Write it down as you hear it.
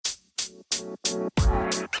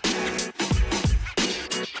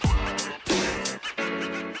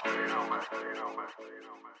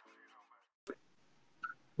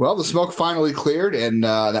Well, the smoke finally cleared, and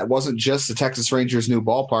that wasn't just the Texas Rangers' new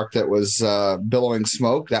ballpark that was billowing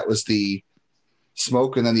smoke. That was the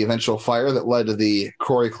smoke and then the eventual fire that led to the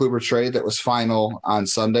Corey Kluber trade that was final on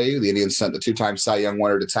Sunday. The Indians sent the two-time Cy Young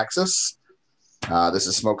winner to Texas. This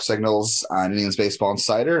is Smoke Signals on Indians Baseball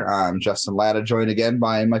Insider. I'm Justin Latta, joined again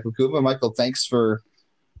by Michael Kuba. Michael, thanks for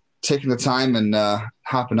taking the time and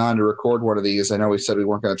hopping on to record one of these. I know we said we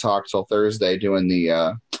weren't going to talk till Thursday doing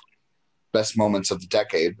the best moments of the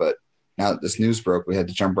decade, but now that this news broke, we had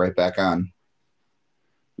to jump right back on.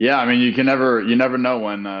 Yeah, I mean, you never know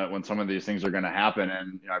when some of these things are going to happen,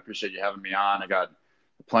 and I appreciate you having me on. I got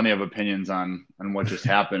plenty of opinions on what just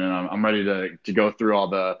happened, and I'm ready to go through all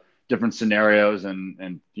the different scenarios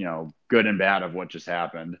and good and bad of what just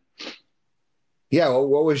happened. Yeah, well,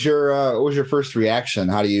 what was your first reaction?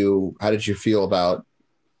 How did you feel about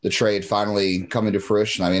the trade finally coming to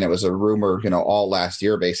fruition? I mean, it was a rumor, all last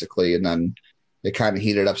year basically, and then it kind of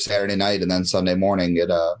heated up Saturday night, and then Sunday morning it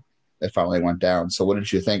finally went down. So, what did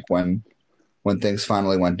you think when things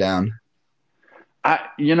finally went down?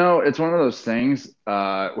 It's one of those things.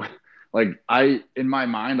 In my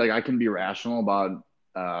mind, like I can be rational about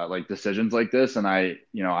like decisions like this, and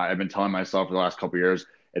I've been telling myself for the last couple of years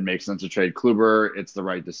it makes sense to trade Kluber. It's the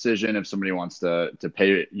right decision if somebody wants to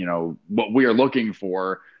pay what we are looking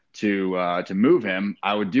for to move him,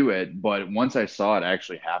 I would do it. But once I saw it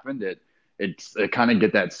actually happened, it kind of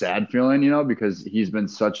get that sad feeling, because he's been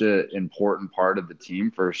such an important part of the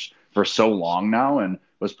team for so long now, and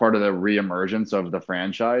was part of the reemergence of the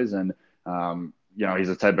franchise. And he's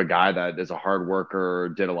the type of guy that is a hard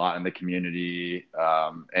worker, did a lot in the community,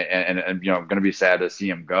 and I'm going to be sad to see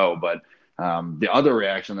him go. But the other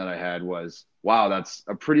reaction that I had was, wow, that's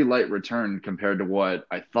a pretty light return compared to what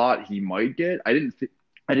I thought he might get. I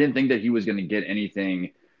didn't think that he was going to get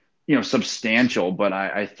anything, substantial, but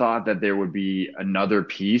I thought that there would be another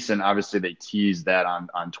piece. And obviously they teased that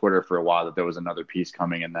on Twitter for a while, that there was another piece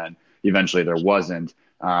coming, and then eventually there wasn't.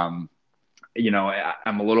 I'm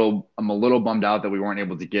a little bummed out that we weren't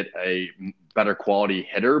able to get a better quality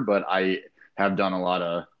hitter, but I have done a lot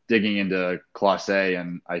of digging into Clase,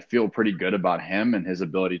 and I feel pretty good about him and his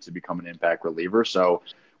ability to become an impact reliever. So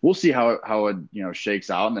we'll see how it shakes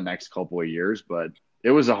out in the next couple of years, but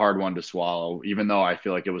it was a hard one to swallow, even though I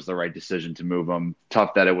feel like it was the right decision to move him.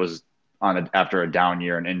 Tough that it was after a down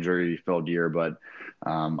year, an injury-filled year, but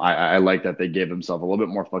I like that they gave themselves a little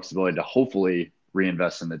bit more flexibility to hopefully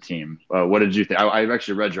reinvest in the team. What did you think? I've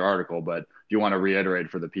actually read your article, but if you want to reiterate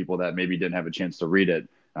for the people that maybe didn't have a chance to read it,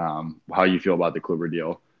 how you feel about the Kluber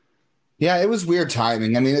deal. Yeah, it was weird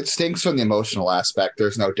timing. I mean, it stinks from the emotional aspect.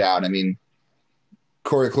 There's no doubt. I mean,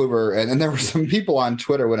 Corey Kluber, and there were some people on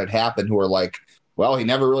Twitter when it happened who were like, well, he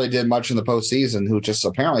never really did much in the postseason, who just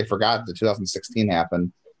apparently forgot that 2016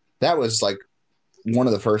 happened. That was like one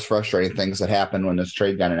of the first frustrating things that happened when this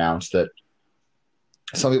trade got announced, that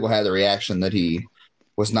some people had the reaction that he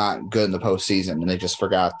was not good in the postseason, and they just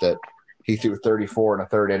forgot that he threw 34 and a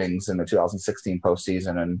third innings in the 2016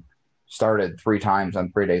 postseason and started 3 times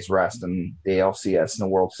on 3 days rest in the ALCS in the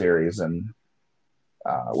World Series, and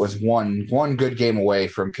was one good game away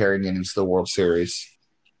from carrying into the World Series.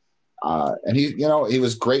 And he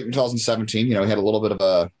was great in 2017. He had a little bit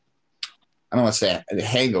of I don't want to say a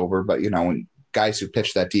hangover, but when guys who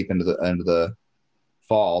pitch that deep into the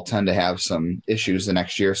fall tend to have some issues the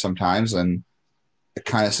next year sometimes, and it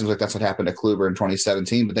kind of seems like that's what happened to Kluber in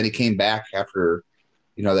 2017. But then he came back after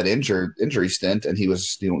that injury stint, and he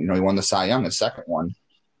was he won the Cy Young, his second one.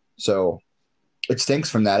 So it stinks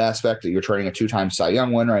from that aspect that you're trading a 2-time Cy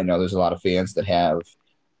Young winner. I know there's a lot of fans that have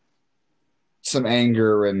some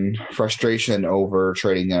anger and frustration over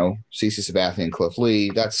trading, CC Sabathia and Cliff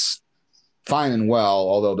Lee. That's fine and well,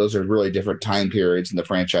 although those are really different time periods in the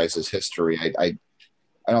franchise's history. I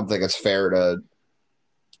don't think it's fair to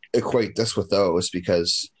equate this with those,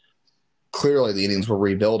 because clearly the Indians were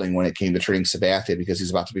rebuilding when it came to trading Sabathia, because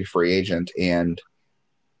he's about to be a free agent, and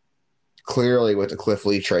clearly with the Cliff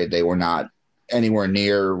Lee trade, they were not anywhere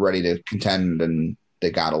near ready to contend, and they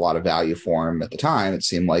got a lot of value for him at the time, it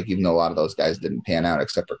seemed like, even though a lot of those guys didn't pan out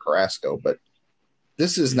except for Carrasco. But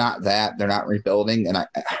this is not that. They're not rebuilding. And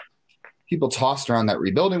people tossed around that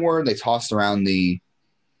rebuilding word. They tossed around the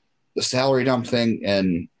salary dump thing.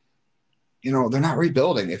 And, they're not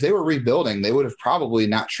rebuilding. If they were rebuilding, they would have probably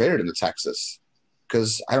not traded him to Texas,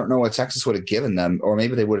 because I don't know what Texas would have given them. Or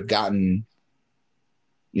maybe they would have gotten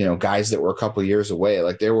guys that were a couple of years away.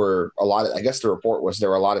 Like, there were a lot of, I guess the report was there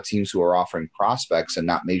were a lot of teams who were offering prospects and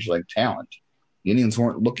not major league talent. The Indians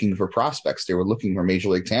weren't looking for prospects; they were looking for major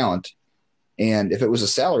league talent. And if it was a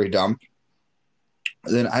salary dump,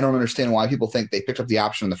 then I don't understand why people think they picked up the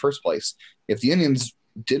option in the first place. If the Indians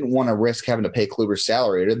didn't want to risk having to pay Kluber's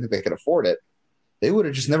salary, or didn't think they could afford it, they would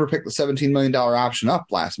have just never picked the $17 million option up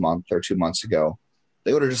last month or 2 months ago.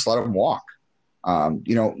 They would have just let him walk.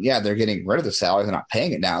 They're getting rid of the salary. They're not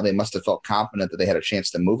paying it now. They must have felt confident that they had a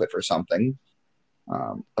chance to move it for something.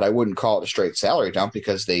 But I wouldn't call it a straight salary dump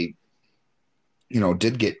because they,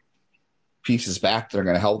 did get pieces back that are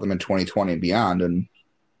going to help them in 2020 and beyond. And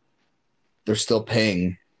they're still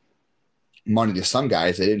paying money to some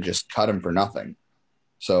guys. They didn't just cut them for nothing.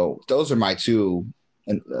 So those are my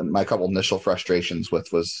couple initial frustrations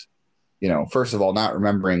with was, first of all, not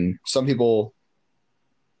remembering. Some people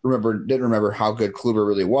didn't remember how good Kluber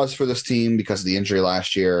really was for this team because of the injury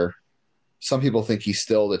last year. Some people think he's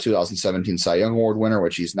still the 2017 Cy Young Award winner,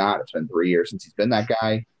 which he's not. It's been 3 years since he's been that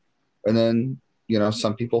guy. And then,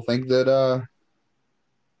 some people think that,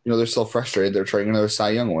 they're still frustrated. They're trading another Cy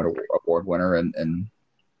Young Award winner and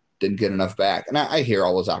didn't get enough back. And I hear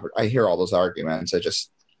all those arguments. I just,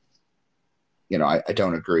 I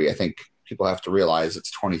don't agree. I think people have to realize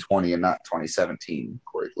it's 2020 and not 2017.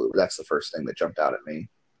 Corey Kluber. That's the first thing that jumped out at me.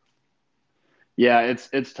 Yeah,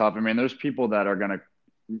 it's tough. I mean, there's people that are gonna,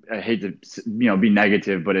 I hate to be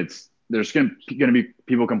negative, but there's gonna be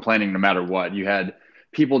people complaining no matter what. You had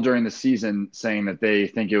people during the season saying that they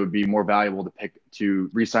think it would be more valuable to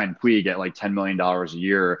re-sign Puig at like $10 million a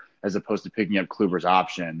year as opposed to picking up Kluber's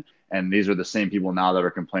option. And these are the same people now that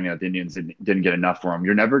are complaining that the Indians didn't get enough for him.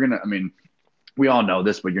 You're never gonna. I mean, we all know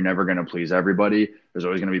this, but you're never gonna please everybody. There's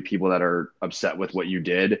always gonna be people that are upset with what you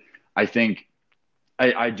did. I think.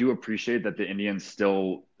 I do appreciate that the Indians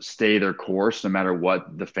still stay their course no matter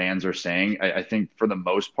what the fans are saying. I think for the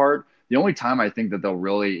most part, the only time I think that they'll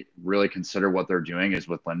really, really consider what they're doing is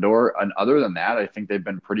with Lindor. And other than that, I think they've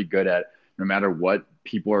been pretty good at no matter what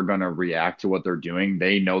people are going to react to what they're doing.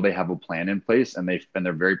 They know they have a plan in place and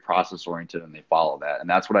they're very process oriented and they follow that. And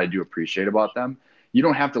that's what I do appreciate about them. You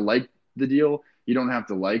don't have to like the deal. You don't have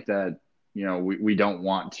to like that. We don't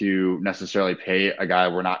want to necessarily pay a guy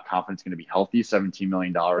we're not confident is going to be healthy $17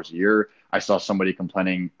 million a year. I saw somebody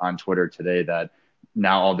complaining on Twitter today that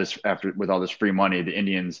now with all this free money, the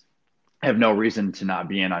Indians have no reason to not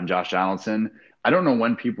be in on Josh Donaldson. I don't know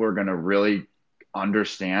when people are going to really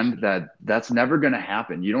understand that that's never going to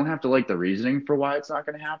happen. You don't have to like the reasoning for why it's not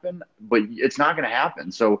going to happen, but it's not going to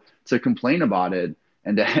happen. So to complain about it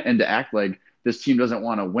and to act like this team doesn't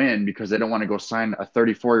want to win because they don't want to go sign a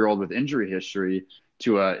 34-year-old with injury history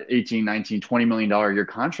to a 18, 19, $20 million a year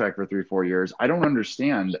contract for 3-4 years. I don't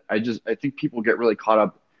understand. I think people get really caught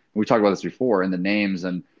up. We talked about this before in the names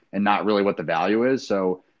and not really what the value is.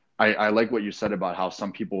 So I like what you said about how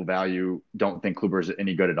some people don't think Kluber is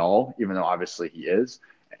any good at all, even though obviously he is.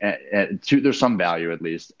 There's some value at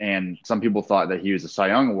least. And some people thought that he was a Cy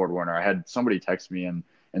Young Award winner. I had somebody text me and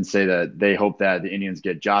say that they hope that the Indians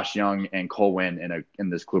get Josh Young and Cole Winn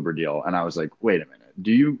in this Kluber deal. And I was like, wait a minute.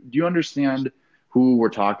 Do you understand who we're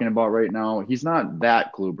talking about right now? He's not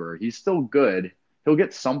that Kluber. He's still good. He'll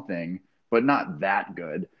get something, but not that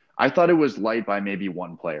good. I thought it was light by maybe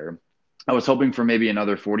one player. I was hoping for maybe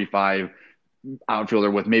another 45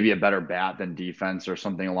 outfielder with maybe a better bat than defense or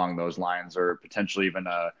something along those lines, or potentially even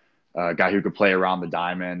a guy who could play around the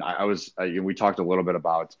diamond. We talked a little bit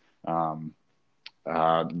about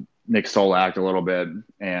Nick Solak a little bit,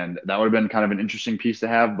 and that would have been kind of an interesting piece to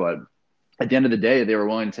have. But at the end of the day, they were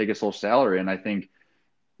willing to take his whole salary, and I think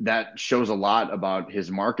that shows a lot about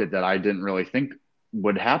his market that I didn't really think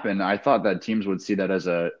would happen. I thought that teams would see that as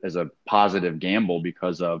a positive gamble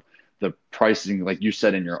because of the pricing, like you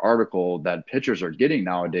said in your article, that pitchers are getting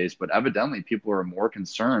nowadays. But evidently, people are more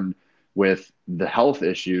concerned with the health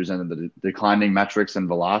issues and the declining metrics and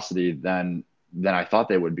velocity than I thought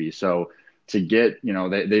they would be. So to get,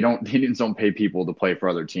 the Indians don't pay people to play for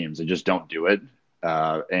other teams. They just don't do it.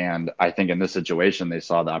 And I think in this situation, they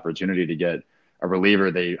saw the opportunity to get a reliever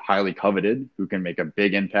they highly coveted who can make a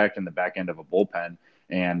big impact in the back end of a bullpen,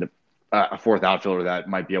 and a fourth outfielder that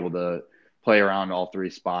might be able to play around all three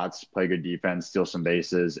spots, play good defense, steal some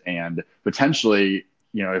bases, and potentially,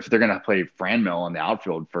 if they're going to play Franmil in the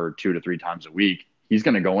outfield for 2 to 3 times a week, he's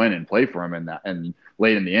going to go in and play for him and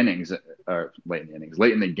late in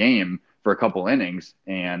the game for a couple innings,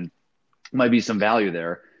 and might be some value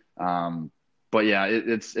there. But yeah,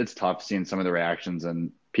 it's tough seeing some of the reactions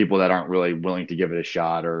and people that aren't really willing to give it a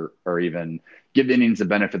shot or even give the Indians the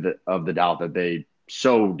benefit of the doubt that they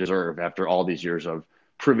so deserve after all these years of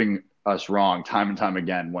proving us wrong time and time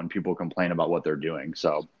again when people complain about what they're doing.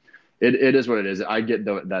 So it is what it is. I get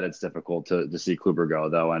that it's difficult to see Kluber go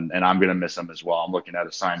though, and I'm gonna miss him as well. I'm looking at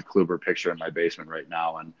a signed Kluber picture in my basement right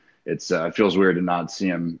now, and it feels weird to not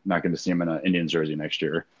going to see him in an Indians jersey next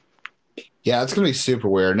year. Yeah, it's going to be super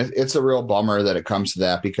weird. And it's a real bummer that it comes to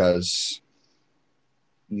that because,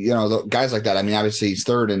 the guys like that, I mean, obviously he's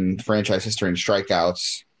third in franchise history in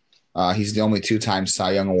strikeouts. He's the only two-time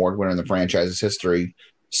Cy Young Award winner in the franchise's history.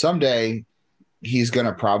 Someday he's going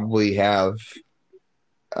to probably have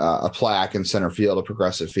a plaque in center field, a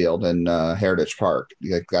Progressive Field in Heritage Park.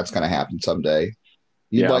 Like, that's going to happen someday.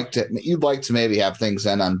 You'd like to maybe have things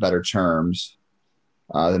end on better terms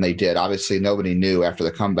than they did. Obviously, nobody knew after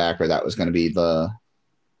the comeback or that was going to be the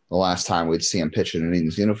last time we'd see him pitch in an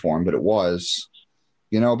Indians uniform, but it was.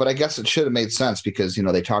 But I guess it should have made sense because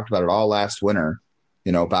they talked about it all last winter.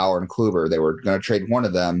 Bauer and Kluber, they were going to trade one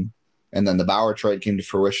of them, and then the Bauer trade came to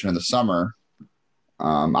fruition in the summer.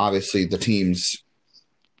 Obviously, the team's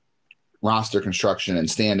roster construction and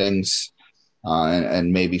standings,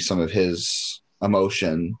 and maybe some of his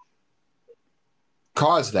emotion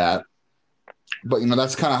caused that. But,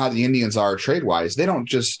 that's kind of how the Indians are trade-wise. They don't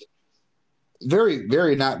just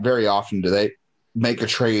not very often do they make a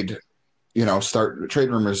trade, start trade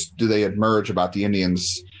rumors. Do they emerge about the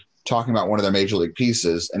Indians talking about one of their major league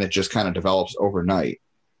pieces, and it just kind of develops overnight?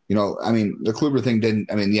 The Kluber thing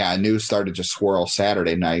news started to swirl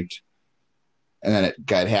Saturday night, and then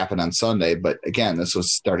it happened on Sunday. But again, this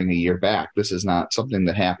was starting a year back. This is not something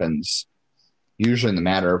that happens usually in the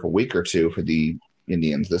matter of a week or two for the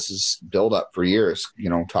Indians. This is build up for years,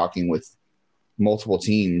 talking with multiple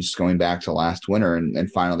teams going back to last winter,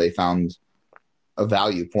 and finally they found a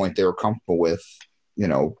value point they were comfortable with,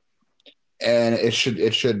 and it should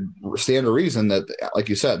stand to reason that, like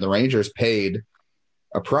you said, the Rangers paid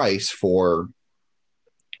a price for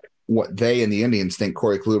what they and the Indians think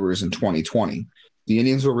Corey Kluber is in 2020. The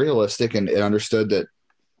Indians were realistic and understood that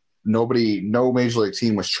no major league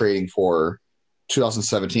team was trading for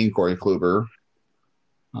 2017 Corey Kluber.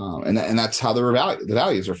 And that's how the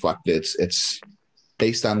values reflected. It's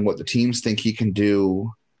based on what the teams think he can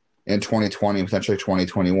do in 2020 and potentially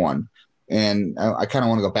 2021. And I kind of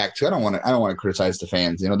want to go back to, I don't want to criticize the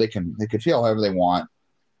fans. They can feel however they want.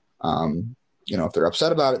 If they're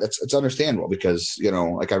upset about it, it's understandable because,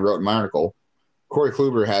 like I wrote in my article, Corey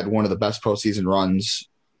Kluber had one of the best postseason runs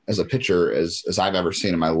as a pitcher as I've ever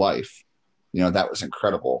seen in my life. That was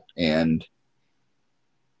incredible. And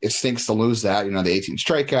it stinks to lose that, the 18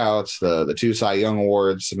 strikeouts, the 2 Cy Young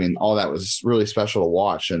Awards. All that was really special to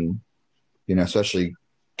watch. And, especially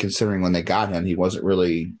considering when they got him, he wasn't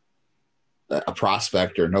really a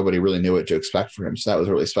prospect or nobody really knew what to expect from him. So that was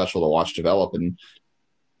really special to watch develop. And,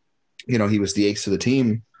 he was the ace of the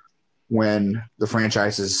team when the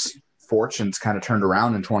franchise's fortunes kind of turned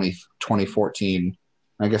around in 2014.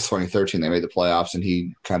 I guess 2013 they made the playoffs and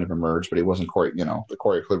he kind of emerged, but he wasn't Corey, the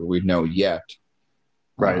Corey Kluber we know yet.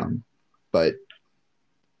 Right. But,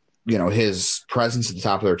 his presence at the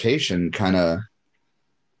top of the rotation kind of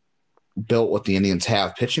built what the Indians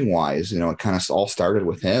have pitching wise. It kind of all started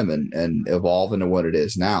with him and evolved into what it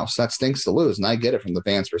is now. So that stinks to lose. And I get it from the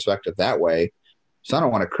fans' perspective that way. So I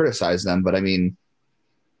don't want to criticize them, but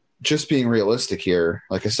just being realistic here,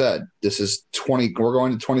 like I said, this is we're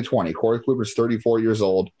going to 2020. Corey Kluber's 34 years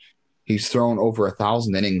old. He's thrown over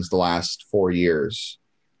 1,000 innings the last 4 years.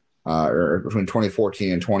 Or between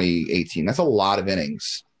 2014 and 2018. That's a lot of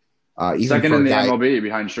innings. Second in the MLB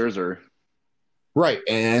behind Scherzer. Right.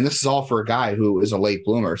 And this is all for a guy who is a late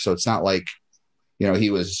bloomer. So it's not like,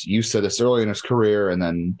 he was used to this early in his career and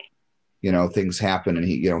then, things happen and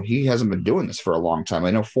he hasn't been doing this for a long time.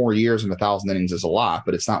 I know 4 years and 1,000 innings is a lot,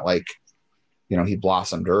 but it's not like, he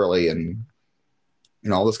blossomed early and,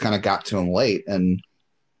 all this kind of got to him late. And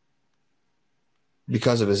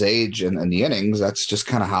because of his age and the innings, that's just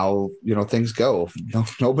kind of how, things go.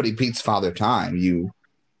 Nobody beats Father Time. You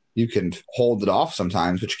can hold it off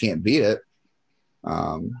sometimes, but you can't beat it.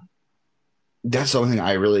 That's the only thing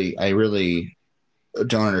I really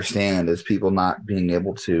don't understand is people not being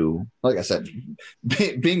able to, like I said,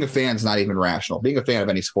 being a fan is not even rational. Being a fan of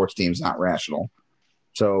any sports team is not rational.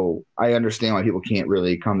 So I understand why people can't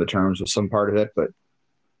really come to terms with some part of it, but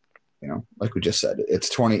like we just said,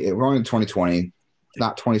 we're only in 2020.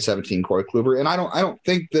 Not 2017 Corey Kluber, and I don't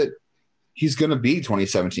think that he's going to be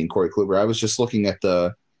 2017 Corey Kluber. I was just looking at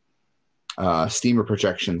the Steamer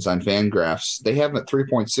projections on Fangraphs. They have him at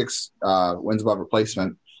 3.6 wins above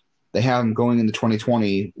replacement. They have him going into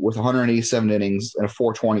 2020 with 187 innings and a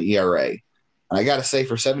 4.20 ERA. And I got to say,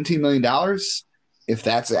 for $17 million, if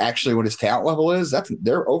that's actually what his talent level is,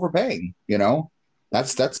 they're overpaying.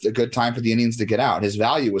 That's a good time for the Indians to get out. His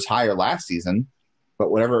value was higher last season. but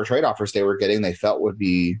whatever trade offers they were getting, they felt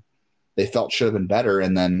should have been better.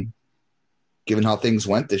 And then given how things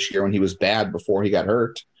went this year when he was bad before he got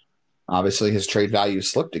hurt, obviously his trade value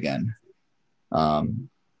slipped again.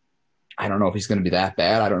 I don't know if he's going to be that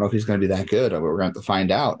bad. I don't know if he's going to be that good. We're going to have to find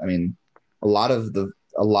out. I mean, a lot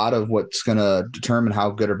of what's going to determine how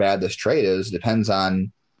good or bad this trade is depends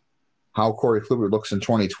on how Corey Kluber looks in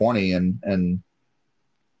 2020 and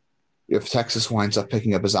if Texas winds up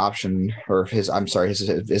picking up his option or his option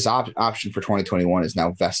for 2021 is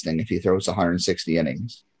now vesting if he throws 160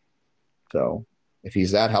 innings. So if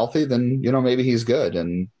he's that healthy, then, maybe he's good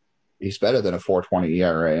and he's better than a 4.20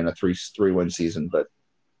 ERA in a 3-win season. But,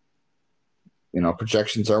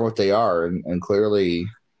 projections are what they are. And clearly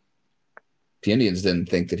the Indians didn't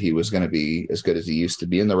think that he was going to be as good as he used to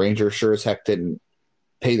be. And the Rangers sure as heck didn't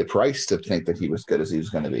pay the price to think that he was good as he was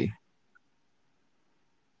going to be.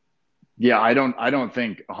 Yeah, I don't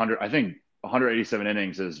think 100. I think 187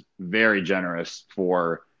 innings is very generous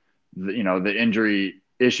for the injury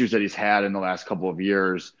issues that he's had in the last couple of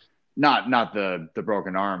years. Not the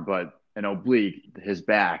broken arm, but an oblique, his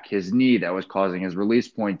back, his knee that was causing his release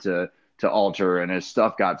point to alter, and his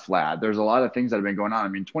stuff got flat. There's a lot of things that have been going on. I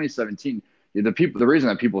mean, 2017, the reason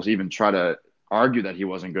that people even try to argue that he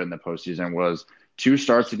wasn't good in the postseason was 2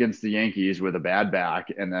 starts against the Yankees with a bad back,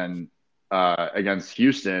 and then against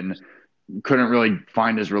Houston, couldn't really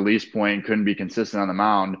find his release point, couldn't be consistent on the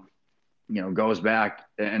mound, goes back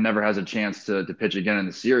and never has a chance to pitch again in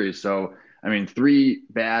the series. So, I mean, 3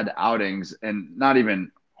 bad outings and not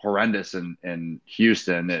even horrendous in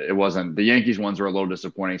Houston. It wasn't. The Yankees ones were a little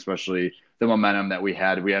disappointing, especially the momentum that we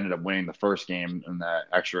had. We ended up winning the first game in the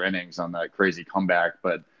extra innings on that crazy comeback.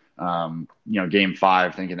 But, game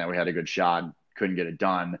 5, thinking that we had a good shot, couldn't get it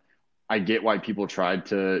done. I get why people tried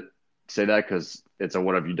to say that because it's a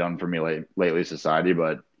what have you done for me lately society,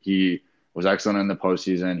 but he was excellent in the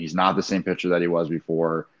postseason. He's not the same pitcher that he was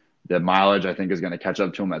before. The mileage, I think, is going to catch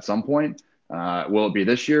up to him at some point. Will it be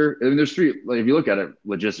this year? I mean, there's 3. If you look at it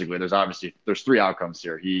logistically, there's 3 outcomes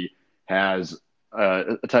here. He has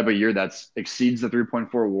a type of year that exceeds the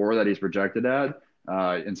 3.4 WAR that he's projected at.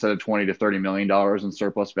 Instead of $20 to $30 million in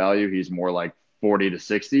surplus value, he's more like 40 to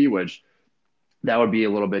 60, which that would be a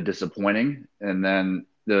little bit disappointing. And then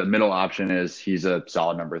the middle option is he's a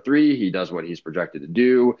solid number 3. He does what he's projected to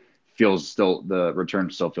do. The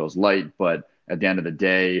return still feels light, but at the end of the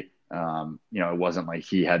day, it wasn't like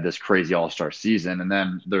he had this crazy all-star season. And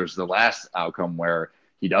then there's the last outcome where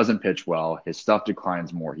he doesn't pitch well, his stuff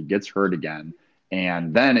declines more, he gets hurt again,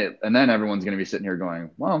 and then everyone's going to be sitting here going,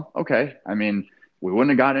 well, okay, I mean, we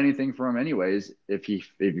wouldn't have got anything from him anyways. If he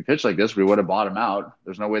pitched like this, we would have bought him out.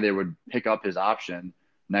 There's no way they would pick up his option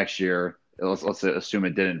next year. Let's assume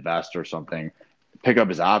it did invest or something, pick up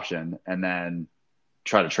his option and then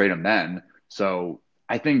try to trade him then. So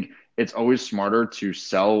I think it's always smarter to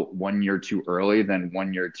sell 1 year too early than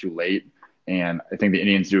 1 year too late. And I think the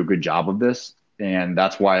Indians do a good job of this. And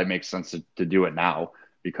that's why it makes sense to do it now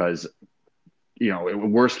because,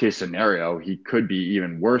 worst case scenario, he could be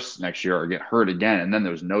even worse next year or get hurt again. And then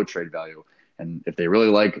there's no trade value. And if they really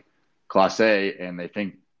like Clase and they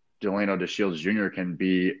think Delano DeShields Jr. can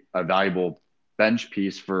be a valuable bench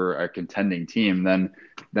piece for a contending team, then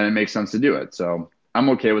it makes sense to do it. So I'm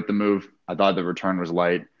okay with the move. I thought the return was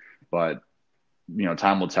light, but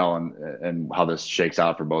time will tell and how this shakes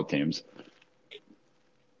out for both teams.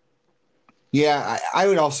 Yeah, I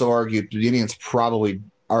would also argue the Indians probably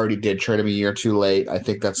already did trade him a year too late. I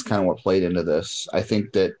think that's kind of what played into this. I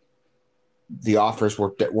think that the offers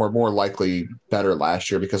were more likely better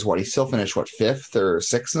last year because he still finished 5th or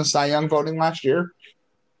 6th in the Cy Young voting last year.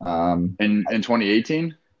 In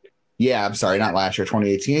 2018? Yeah, I'm sorry, not last year,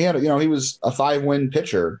 2018. He had, he was a 5-win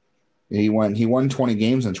pitcher. He won 20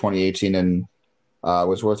 games in 2018 and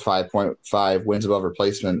was worth 5.5 wins above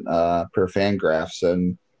replacement per Fangraphs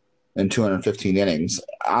and 215 innings.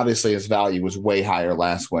 Obviously, his value was way higher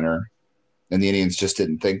last winter, and the Indians just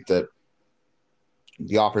didn't think that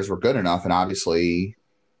the offers were good enough, and obviously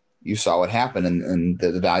you saw what happened, and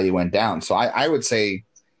the value went down. So I would say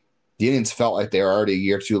the Indians felt like they were already a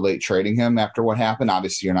year too late trading him after what happened.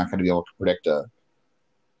 Obviously, you're not going to be able to predict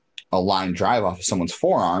a line drive off of someone's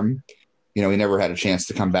forearm. He never had a chance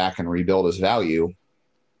to come back and rebuild his value.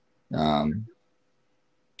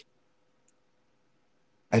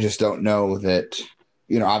 I just don't know that,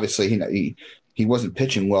 obviously he wasn't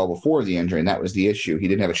pitching well before the injury, and that was the issue. He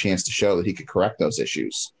didn't have a chance to show that he could correct those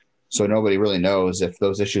issues. So nobody really knows if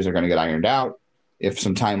those issues are going to get ironed out, if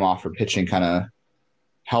some time off for pitching kind of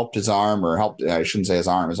helped his arm or helped – I shouldn't say his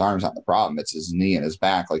arm. His arm's not the problem. It's his knee and his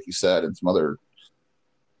back, like you said, and some other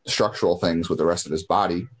structural things with the rest of his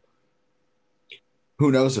body.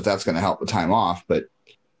 who knows if that's going to help the time off, but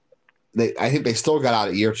I think they still got out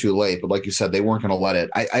a year too late. But like you said, they weren't going to let it.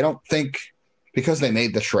 I don't think because they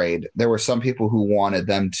made the trade, there were some people who wanted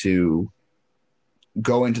them to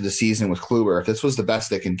go into the season with Kluber. If this was the best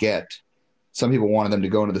they can get, some people wanted them to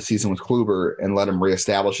go into the season with Kluber and let him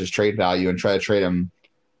reestablish his trade value and try to trade him,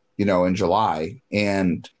 in July.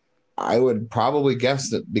 And I would probably guess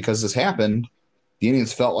that because this happened, the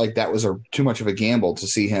Indians felt like that was too much of a gamble to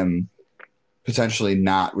see him potentially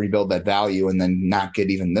not rebuild that value and then not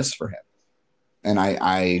get even this for him. And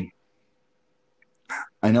I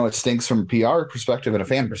know it stinks from a PR perspective and a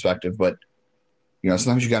fan perspective, but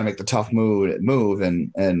sometimes you got to make the tough move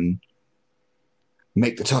and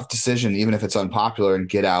make the tough decision, even if it's unpopular, and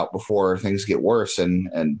get out before things get worse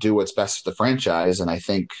and do what's best for the franchise. And I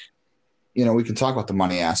think, we can talk about the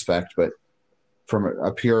money aspect, but from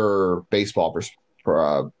a pure baseball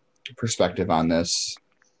perspective on this,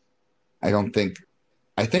 I think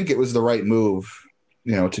it was the right move,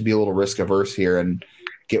 to be a little risk averse here and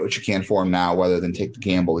get what you can for him now, rather than take the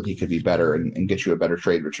gamble that he could be better and get you a better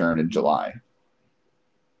trade return in July.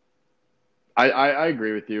 I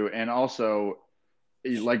agree with you. And also,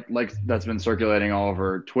 like that's been circulating all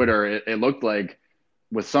over Twitter, it looked like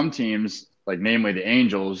with some teams, like namely the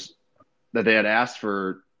Angels, that they had asked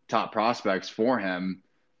for top prospects for him.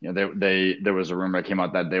 There was a rumor that came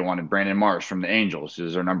out that they wanted Brandon Marsh from the Angels,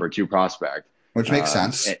 who's their number 2 prospect. Which makes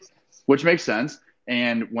sense. Which makes sense.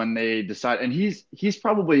 And when they decide, and he's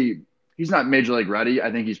not major league ready.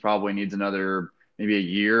 I think he's probably needs another maybe a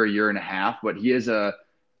year and a half. But he is an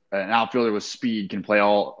outfielder with speed, can play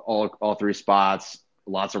all 3 spots,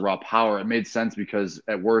 lots of raw power. It made sense because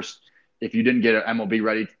at worst, if you didn't get an MLB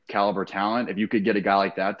ready caliber talent, if you could get a guy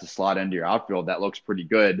like that to slot into your outfield, that looks pretty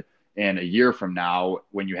good. And a year from now,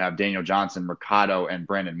 when you have Daniel Johnson, Mercado, and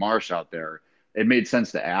Brandon Marsh out there, it made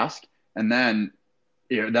sense to ask. And then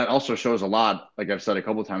that also shows a lot, like I've said a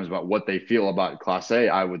couple of times, about what they feel about Clase.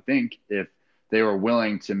 I would think if they were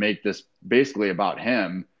willing to make this basically about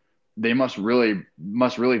him, they must really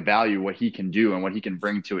value what he can do and what he can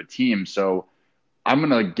bring to a team. So I'm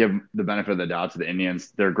going to give the benefit of the doubt to the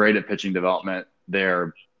Indians. They're great at pitching development.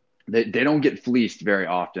 They don't get fleeced very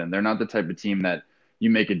often. They're not the type of team that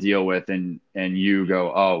you make a deal with and you go,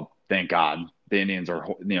 oh, thank God. The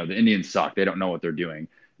Indians suck. They don't know what they're doing.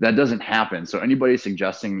 That doesn't happen. So anybody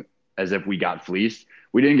suggesting as if we got fleeced,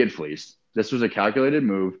 we didn't get fleeced. This was a calculated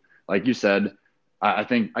move. Like you said,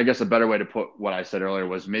 I guess a better way to put what I said earlier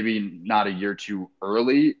was maybe not a year too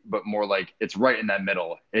early, but more like it's right in that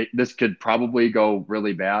middle. This could probably go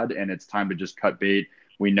really bad, and it's time to just cut bait.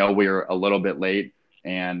 We know we're a little bit late,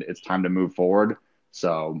 and it's time to move forward.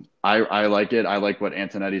 So I like it. I like what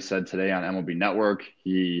Antonetti said today on MLB Network.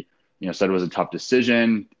 He said it was a tough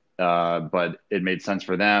decision, but it made sense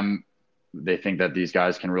for them. They think that these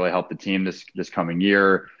guys can really help the team this coming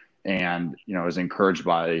year. And, is encouraged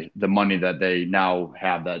by the money that they now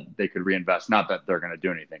have that they could reinvest. Not that they're going to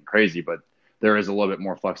do anything crazy, but there is a little bit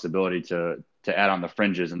more flexibility to add on the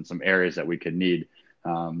fringes in some areas that we could need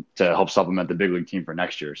to help supplement the big league team for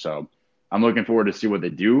next year. So I'm looking forward to see what they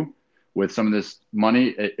do with some of this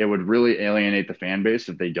money. It would really alienate the fan base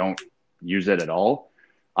if they don't use it at all.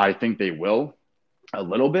 I think they will a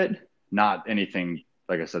little bit, not anything,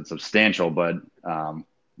 like I said, substantial, but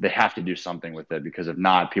they have to do something with it, because if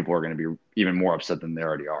not, people are going to be even more upset than they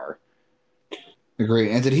already are.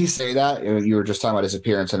 Agree. And did he say that? You were just talking about his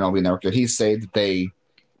appearance on MLB Network. Did he say that they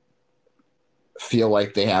feel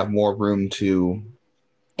like they have more room to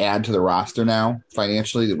add to the roster now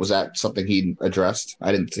financially? Was that something he addressed?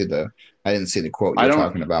 I didn't see the quote you were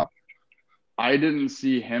talking about. I didn't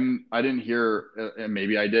see him. I didn't hear, and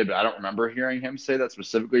maybe I did, but I don't remember hearing him say that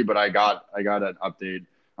specifically. But I got an update,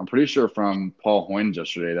 I'm pretty sure from Paul Hoynes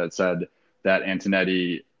yesterday, that said that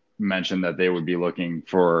Antonetti mentioned that they would be looking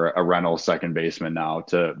for a rental second baseman now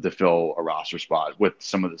to fill a roster spot with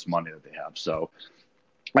some of this money that they have. So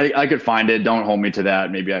I could find it. Don't hold me to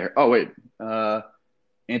that. Maybe I heard. Oh, wait.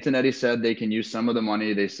 Antonetti said they can use some of the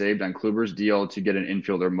money they saved on Kluber's deal to get an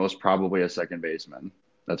infielder, most probably a second baseman.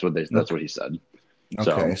 That's what he said.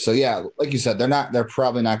 Okay. So yeah, like you said, they're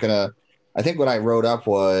probably not going to. I think what I wrote up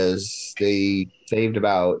was they saved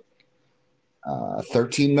about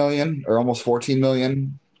 $13 million or almost $14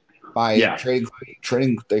 million by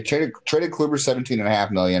trading. They traded Kluber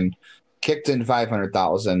 $17.5 million, kicked in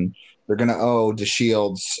 $500,000. They're going to owe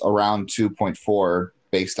DeShields around 2.4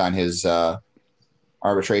 based on his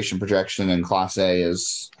arbitration projection, and Clase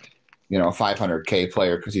is a $500K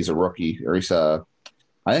player because he's a rookie, or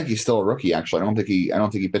I think he's still a rookie actually. I don't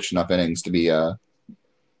think he pitched enough innings to be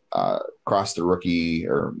cross the rookie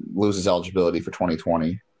or lose his eligibility for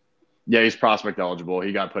 2020. Yeah, he's prospect eligible.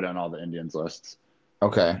 He got put on all the Indians lists.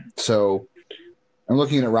 Okay, so I'm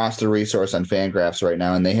looking at roster resource on Fangraphs right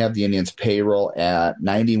now, and they have the Indians payroll at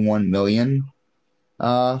 91 million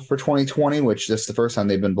for 2020, which this is the first time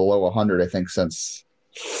they've been below 100, I think, since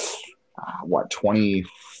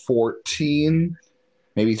 2014,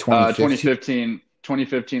 maybe 2015.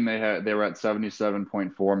 2015 they were at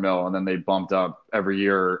 77.4 mil, and then they bumped up every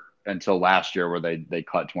year until last year where they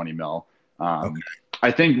cut 20 mil. Okay. I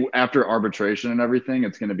think after arbitration and everything,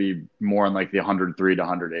 it's going to be more in like the 103 to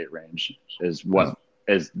 108 range is what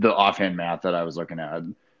is the offhand math that I was looking at.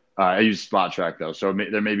 I use Spot Track though, so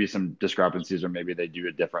there may be some discrepancies, or maybe they do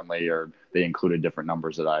it differently, or they included different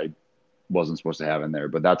numbers that I wasn't supposed to have in there.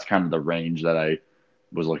 But that's kind of the range that I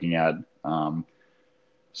was looking at.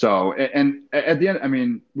 So, and at the end, I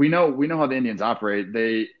mean, we know how the Indians operate.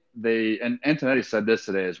 And Antonetti said this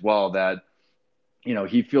today as well, that,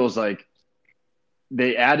 he feels like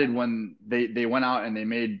they added when they went out and they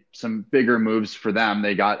made some bigger moves for them.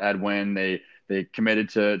 They got Edwin. They committed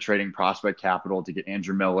to trading prospect capital to get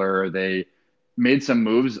Andrew Miller. They made some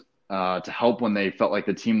moves to help when they felt like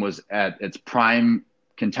the team was at its prime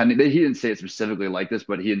contending. He didn't say it specifically like this,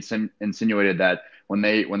 but he insinuated that when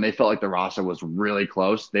they felt like the roster was really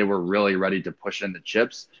close, they were really ready to push in the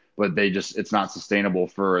chips, but it's not sustainable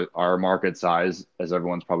for our market size, as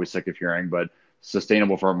everyone's probably sick of hearing, but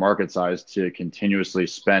sustainable for our market size to continuously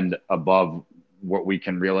spend above what we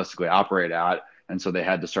can realistically operate at. And so they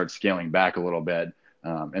had to start scaling back a little bit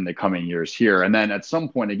in the coming years here. And then at some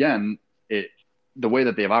point, again, the way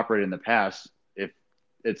that they've operated in the past, if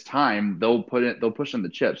it's time, they'll push in the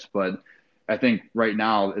chips. But I think right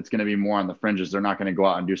now it's going to be more on the fringes. They're not going to go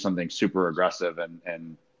out and do something super aggressive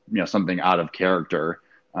and something out of character.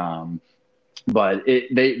 But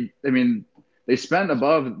they spent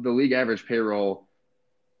above the league average payroll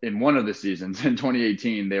in one of the seasons. In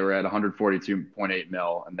 2018, they were at 142.8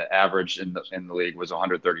 mil, and the average in the league was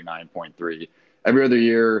 139.3. Every other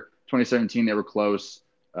year, 2017 they were close.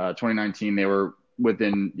 2019 they were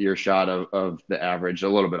within earshot of the average, a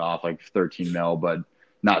little bit off, like 13 mil, but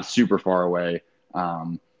not super far away.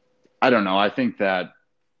 I don't know. I think that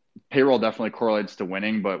payroll definitely correlates to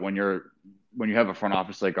winning, but when you have a front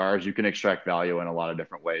office like ours, you can extract value in a lot of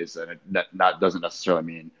different ways. And that doesn't necessarily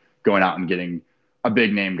mean going out and getting a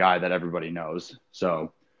big name guy that everybody knows.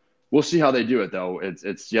 So we'll see how they do it, though.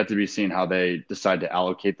 It's yet to be seen how they decide to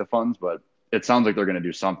allocate the funds, but it sounds like they're going to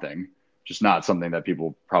do something, just not something that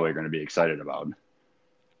people probably are going to be excited about.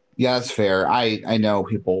 Yeah, that's fair. I know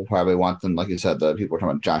people probably want them, like you said, the people are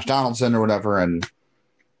talking about Josh Donaldson or whatever, and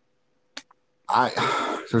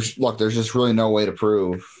there's just really no way to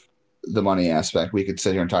prove the money aspect. We could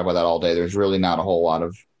sit here and talk about that all day. There's really not a whole lot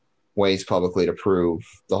of ways publicly to prove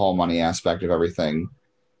the whole money aspect of everything.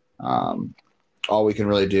 All we can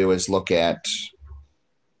really do is look at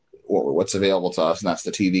what's available to us, and that's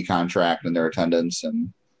the TV contract and their attendance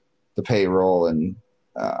and the payroll and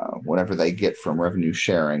whatever they get from revenue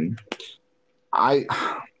sharing. I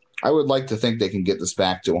would like to think they can get this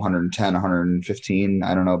back to 110, 115.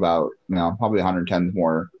 I don't know about, probably 110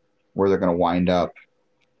 more where they're going to wind up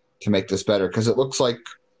to make this better, because it looks like,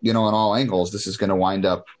 in all angles, this is going to wind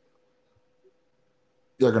up,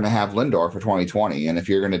 they're going to have Lindor for 2020. And if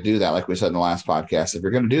you're going to do that, like we said in the last podcast, if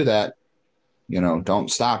you're going to do that,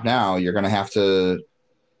 don't stop now. You're going to have to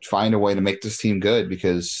find a way to make this team good,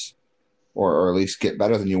 because, or at least get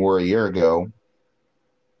better than you were a year ago,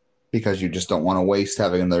 because you just don't want to waste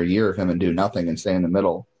having another year of him and do nothing and stay in the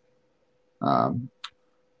middle.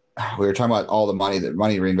 We were talking about all the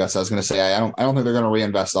money reinvest. I was going to say, I don't think they're going to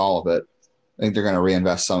reinvest all of it. I think they're going to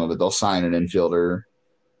reinvest some of it. They'll sign an infielder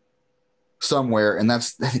somewhere, and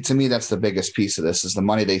to me that's the biggest piece of this, is the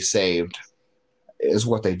money they saved is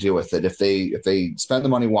what they do with it. If they spend the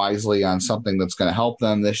money wisely on something that's going to help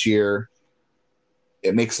them this year,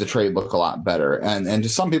 it makes the trade look a lot better. And to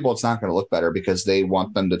some people, it's not going to look better because they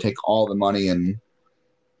want them to take all the money and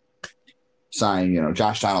sign,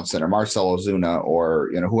 Josh Donaldson or Marcell Ozuna or,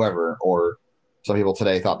 whoever. Or some people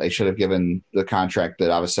today thought they should have given the contract that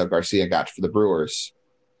Avisail Garcia got for the Brewers.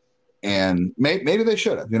 And maybe they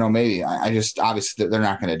should have, maybe. I just, obviously, they're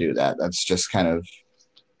not going to do that. That's just kind of,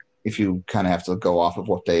 if you kind of have to go off of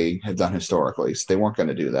what they have done historically. So they weren't going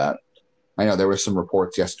to do that. I know there were some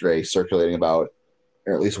reports yesterday circulating about,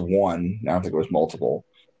 or at least one, I don't think it was multiple,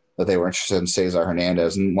 that they were interested in Cesar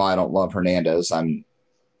Hernandez. And while I don't love Hernandez,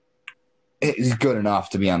 he's good enough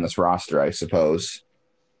to be on this roster, I suppose.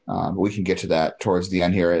 We can get to that towards the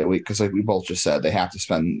end here, because like we both just said, they have to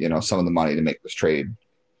spend some of the money to make this trade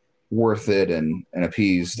worth it and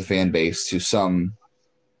appease the fan base to some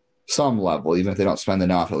level, even if they don't spend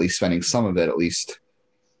enough. At least spending some of it at least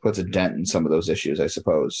puts a dent in some of those issues, I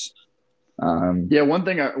suppose. Yeah, one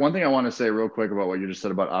thing I want to say real quick about what you just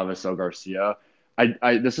said about Avisail Garcia.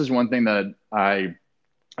 This is one thing that I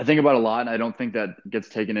think about a lot, and I don't think that gets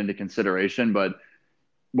taken into consideration. But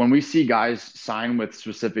when we see guys sign with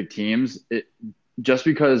specific teams, just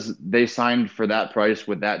because they signed for that price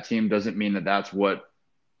with that team doesn't mean that that's what,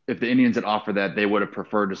 if the Indians had offered that, they would have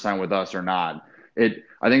preferred to sign with us or not.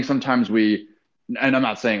 I think sometimes and I'm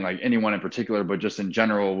not saying like anyone in particular, but just in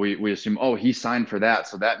general, we assume, oh, he signed for that,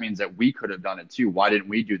 so that means that we could have done it too. Why didn't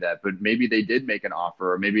we do that? But maybe they did make an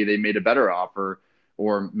offer, or maybe they made a better offer,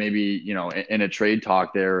 or maybe, in a trade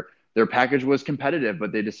talk, their package was competitive,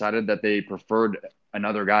 but they decided that they preferred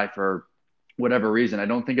another guy for whatever reason. I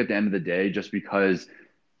don't think at the end of the day, just because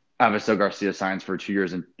Avisail Garcia signs for 2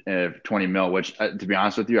 years and 20 mil, which to be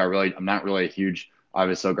honest with you, I'm not really a huge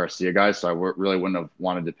Avisail Garcia guy, so really wouldn't have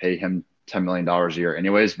wanted to pay him $10 million a year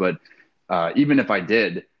anyways. But even if I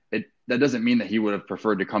did, that doesn't mean that he would have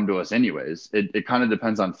preferred to come to us anyways. It kind of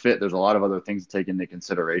depends on fit. There's a lot of other things to take into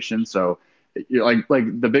consideration. So like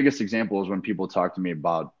the biggest example is when people talk to me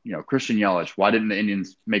about, Christian Yelich. Why didn't the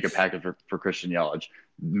Indians make a package for Christian Yelich?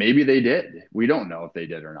 Maybe they did. We don't know if they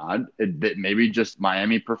did or not. Maybe just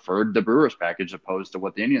Miami preferred the Brewers package opposed to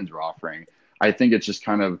what the Indians were offering. I think it's just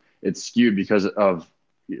it's skewed because of,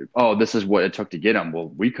 oh, this is what it took to get him. Well,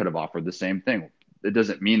 we could have offered the same thing. It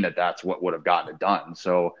doesn't mean that that's what would have gotten it done.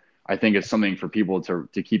 So I think it's something for people to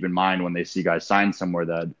keep in mind when they see guys sign somewhere,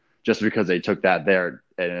 that just because they took that there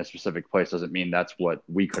in a specific place doesn't mean that's what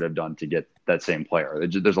we could have done to get that same player.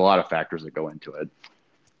 There's a lot of factors that go into it.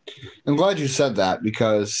 I'm glad you said that,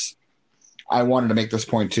 because I wanted to make this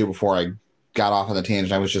point too before I got off on the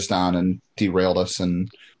tangent I was just on and derailed us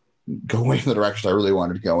and go away from the direction I really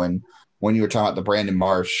wanted to go in. When you were talking about the Brandon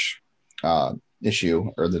Marsh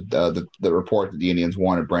issue, or the report that the Indians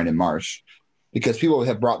wanted Brandon Marsh, because people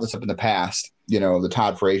have brought this up in the past, the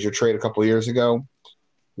Todd Frazier trade a couple of years ago,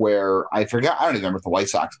 where I don't even remember if the White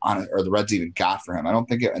Sox or the Reds even got for him. I don't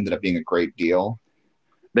think it ended up being a great deal.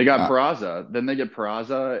 They got Peraza. Then they get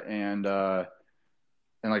Peraza and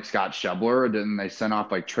like Scott Schebler. Then they sent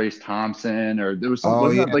off like Trace Thompson, or there was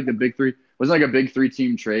wasn't that like the big three? Wasn't like a big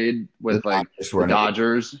 3-team trade with the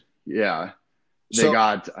Dodgers? Yeah.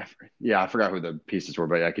 I forgot who the pieces were,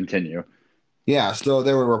 but yeah, continue. Yeah, so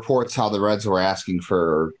there were reports how the Reds were asking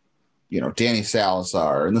for, Danny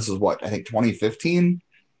Salazar, and this is what, I think 2015?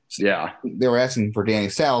 Yeah. They were asking for Danny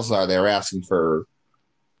Salazar, they were asking for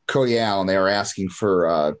Cody Allen, they were asking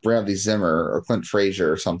for Bradley Zimmer or Clint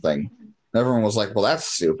Frazier or something. And everyone was like, well, that's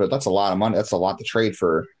stupid. That's a lot of money. That's a lot to trade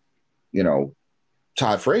for,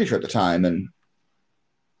 Todd Frazier at the time. And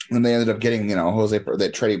they ended up getting, they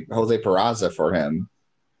traded Jose Peraza for him.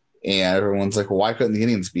 And everyone's like, well, why couldn't the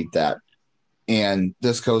Indians beat that? And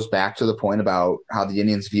this goes back to the point about how the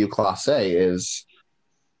Indians view Clase is,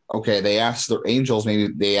 okay, they asked the Angels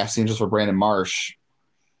for Brandon Marsh.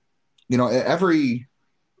 Every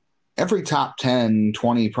top 10,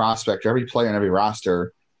 20 prospect, every player in every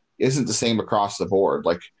roster isn't the same across the board.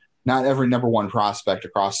 Like, not every number one prospect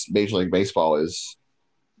across Major League Baseball is,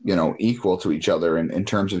 equal to each other in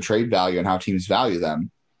terms of trade value and how teams value them.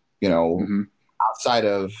 Outside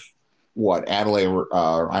of Adley,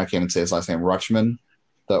 I can't even say his last name, Rutschman,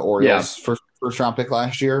 the Orioles' first round pick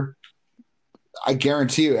last year. I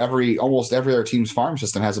guarantee you almost every other team's farm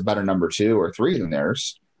system has a better number 2 or 3 than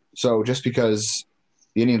theirs. So just because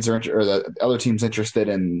the Indians or the other team's interested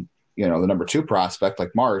in, the number 2 prospect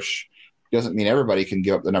like Marsh, doesn't mean everybody can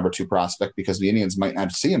give up the number 2 prospect, because the Indians might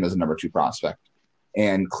not see him as a number 2 prospect.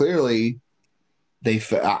 And clearly they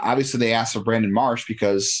asked for Brandon Marsh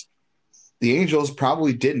because the Angels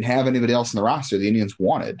probably didn't have anybody else in the roster the Indians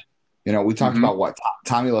wanted. We talked about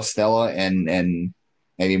Tommy La Stella and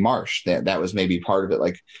maybe Marsh. That was maybe part of it.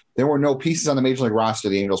 Like, there were no pieces on the Major League roster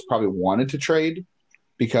the Angels probably wanted to trade,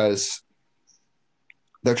 because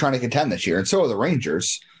they're trying to contend this year, and so are the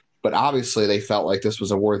Rangers. But obviously they felt like this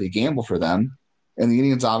was a worthy gamble for them. And the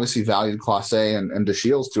Indians obviously valued Clase and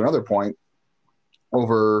DeShields to another point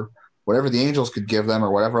over whatever the Angels could give them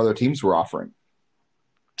or whatever other teams were offering.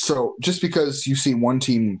 So just because you see one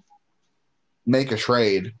team make a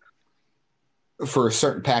trade for a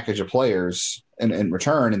certain package of players in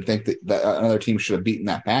return and think that another team should have beaten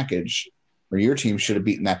that package, or your team should have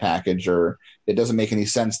beaten that package, or it doesn't make any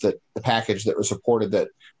sense that the package that was reported that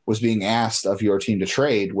was being asked of your team to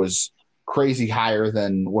trade was crazy higher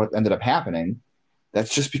than what ended up happening,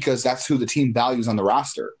 that's just because that's who the team values on the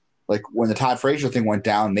roster. Like, when the Todd Frazier thing went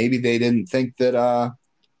down, maybe they didn't think that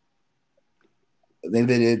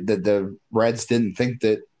the Reds didn't think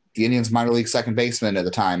that the Indians minor league second baseman at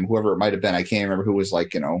the time, whoever it might have been, I can't remember who was,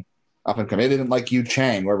 like, up and coming. They didn't like Yu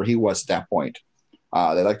Chang, wherever he was at that point.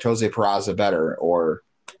 They liked Jose Peraza better, or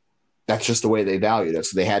that's just the way they valued it.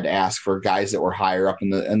 So they had to ask for guys that were higher up in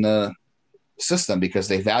the system because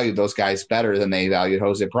they valued those guys better than they valued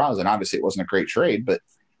Jose Peraza. And obviously, it wasn't a great trade, but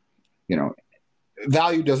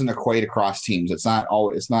value doesn't equate across teams. It's not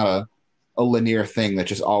a linear thing that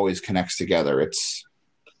just always connects together. It's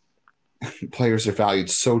players are valued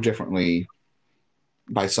so differently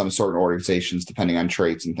by some certain organizations depending on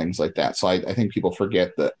traits and things like that. So I think people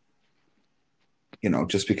forget that,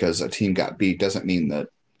 just because a team got beat doesn't mean that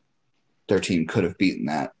their team could have beaten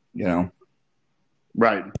that,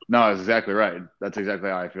 Right. No, that's exactly right. That's exactly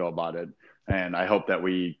how I feel about it. And I hope that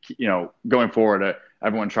we, going forward,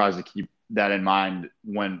 everyone tries to keep that in mind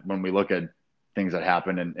when we look at things that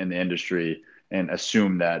happen in the industry and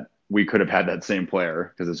assume that we could have had that same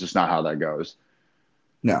player, because it's just not how that goes.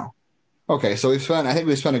 No. Okay, so I think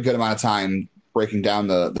we spent a good amount of time breaking down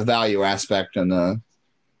the value aspect and the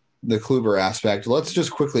Kluber aspect. Let's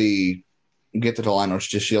just quickly get the Delano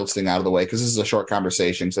Shields thing out of the way, because this is a short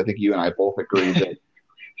conversation. Because I think you and I both agree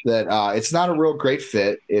that it's not a real great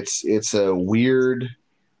fit. It's a weird,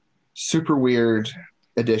 super weird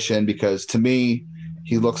addition, because to me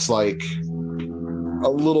he looks like a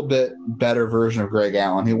little bit better version of Greg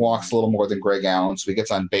Allen. He walks a little more than Greg Allen, so he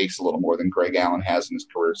gets on base a little more than Greg Allen has in his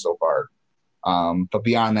career so far. But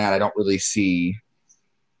beyond that, I don't really see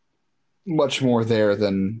much more there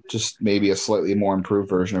than just maybe a slightly more improved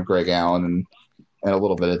version of Greg Allen and a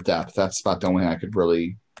little bit of depth. That's about the only thing I could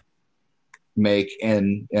really make.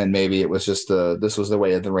 And maybe it was just this was the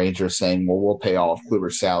way of the Rangers saying, well, we'll pay all of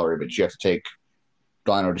Kluber's salary, but you have to take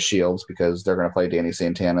Delano DeShields because they're going to play Danny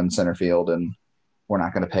Santana in center field, and we're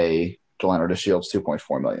not going to pay Delano DeShields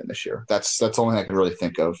 $2.4 million this year. That's the only thing I can really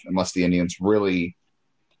think of, unless the Indians really,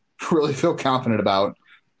 really feel confident about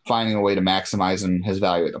finding a way to maximize his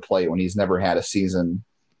value at the plate when he's never had a season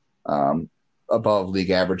above league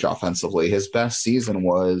average offensively. His best season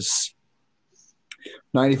was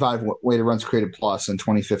 95 weighted runs created plus in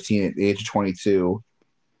 2015 at the age of 22,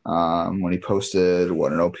 when he posted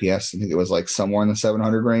an OPS. I think it was like somewhere in the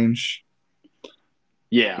 700 range.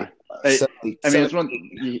 Yeah. It's one.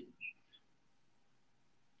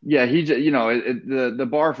 The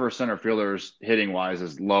bar for center fielders hitting wise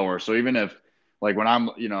is lower. So even if, like, when I'm,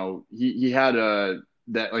 he had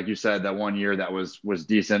that, like you said, that 1 year that was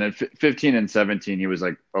decent. At 15 and 17, he was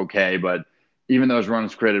like okay, but even though his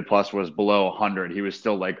runs created plus was below 100, he was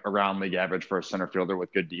still like around league average for a center fielder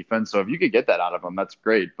with good defense. So if you could get that out of him, that's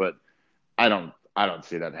great. But I don't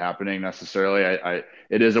see that happening necessarily.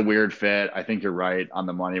 It is a weird fit. I think you're right on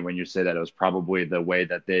the money when you say that it was probably the way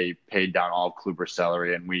that they paid down all of Kluber's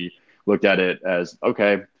salary, and we looked at it as,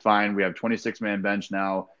 okay, fine, we have 26-man bench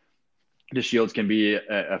now. DeShields can be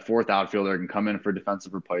a fourth outfielder, can come in for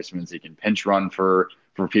defensive replacements. He can pinch run for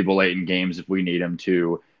people late in games if we need him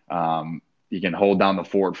to. He can hold down the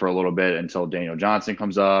fort for a little bit until Daniel Johnson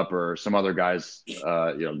comes up, or some other guys,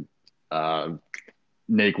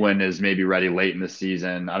 Naquin is maybe ready late in the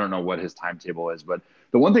season. I don't know what his timetable is, but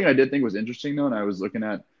the one thing I did think was interesting, though, and I was looking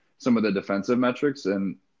at some of the defensive metrics,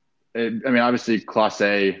 and obviously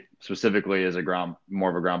Clase specifically is more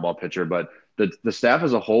of a ground ball pitcher, but the staff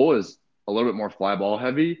as a whole is a little bit more fly ball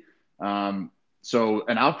heavy. So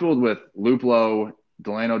an outfield with Luplow,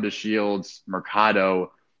 Delano DeShields,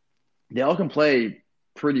 Mercado, they all can play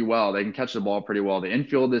pretty well. They can catch the ball pretty well. The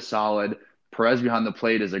infield is solid. Perez behind the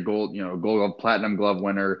plate is a gold platinum glove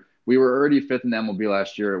winner. We were already fifth in the MLB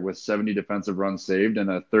last year with 70 defensive runs saved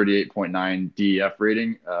and a 38.9 DEF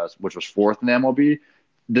rating, which was fourth in the MLB.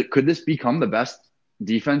 Could this become the best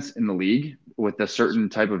defense in the league with a certain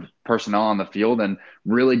type of personnel on the field and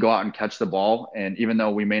really go out and catch the ball? And even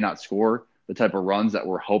though we may not score the type of runs that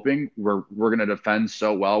we're hoping, we're going to defend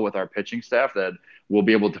so well with our pitching staff that we'll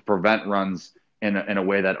be able to prevent runs in a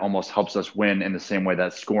way that almost helps us win in the same way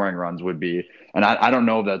that scoring runs would be. And I don't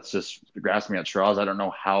know if that's just grasping at straws. I don't know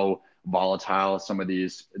how volatile some of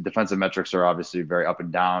these defensive metrics are, obviously very up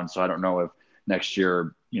and down. So I don't know if next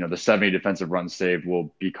year, the 70 defensive runs saved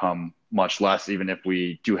will become much less, even if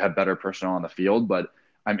we do have better personnel on the field. But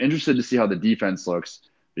I'm interested to see how the defense looks,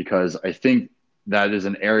 because I think that is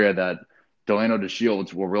an area that Delano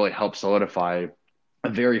DeShields will really help solidify a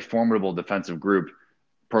very formidable defensive group,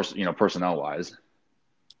 personnel-wise.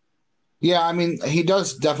 Yeah, he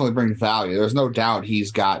does definitely bring value. There's no doubt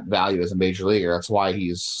he's got value as a major leaguer. That's why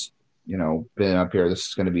he's, been up here. This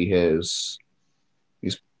is going to be his.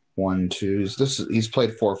 He's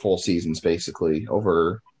played 4 full seasons, basically,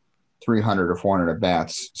 over 300 or 400 at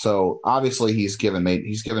bats. So obviously he's given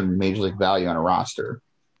major league value on a roster.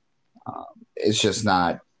 It's just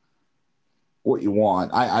not what you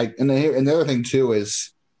want. And the other thing too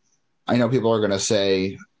is I know people are going to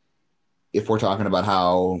say if we're talking about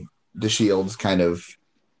how the Shields kind of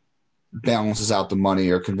balances out the money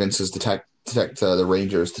or convinces the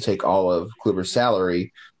Rangers to take all of Kluber's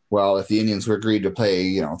salary. Well, if the Indians were agreed to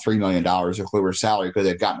pay, $3 million of Kluber's salary because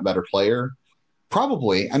they've gotten a better player,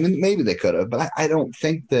 probably. I mean, maybe they could have, but I don't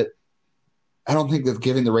think that. I don't think that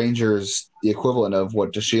giving the Rangers the equivalent of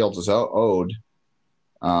what DeShields is owed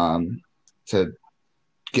to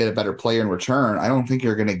get a better player in return. I don't think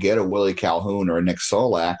you're going to get a Willie Calhoun or a Nick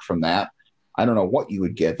Solak from that. I don't know what you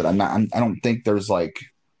would get, but I don't think there's like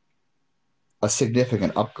a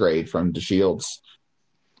significant upgrade from DeShields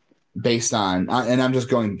based on, and I'm just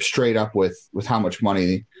going straight up with how much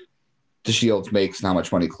money DeShields makes and how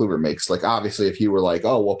much money Kluber makes. Like, obviously, if you were like,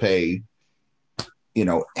 oh, we'll pay,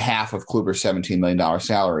 half of Kluber's $17 million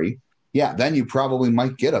salary, yeah, then you probably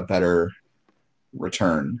might get a better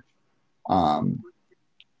return. But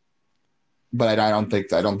I don't think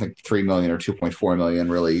 $3 million or $2.4 million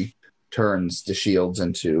really turns DeShields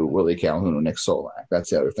into Willie Calhoun or Nick Solak.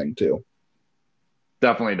 That's the other thing too.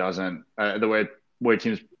 Definitely doesn't. The way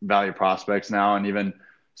teams value prospects now, and even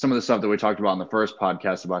some of the stuff that we talked about in the first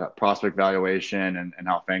podcast about prospect valuation and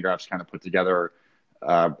how Fangraphs kind of put together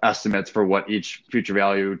estimates for what each future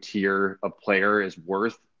value tier of player is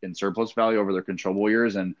worth in surplus value over their controllable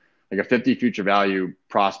years. And like a 50 future value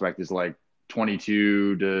prospect is like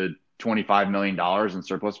 $22 to $25 million in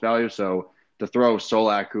surplus value. So to throw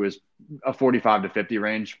Solak, who is a 45 to 50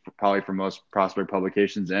 range, probably for most prospect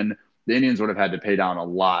publications, in, the Indians would have had to pay down a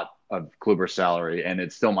lot of Kluber's salary, and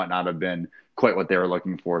it still might not have been quite what they were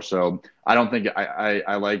looking for. So I don't think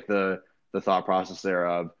I like the thought process there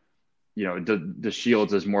of, the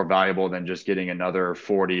Shields is more valuable than just getting another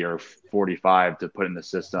 40 or 45 to put in the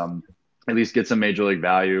system. At least get some major league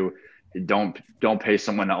value. Don't pay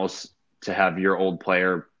someone else to have your old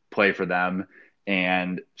player play for them,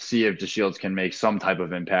 and see if DeShields can make some type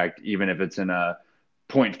of impact, even if it's in a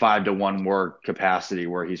 0.5 to 1 more capacity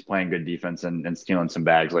where he's playing good defense and stealing some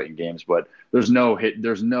bags late in games. But there's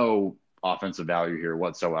no offensive value here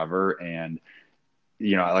whatsoever. And,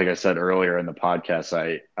 like I said earlier in the podcast,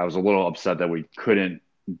 I was a little upset that we couldn't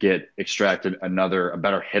extracted a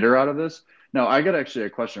better hitter out of this. Now, I got actually a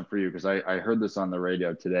question for you, because I heard this on the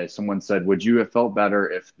radio today. Someone said, would you have felt better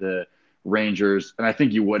if the Rangers, and I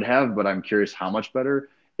think you would have, but I'm curious how much better,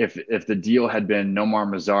 if the deal had been Nomar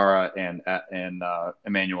Mazara and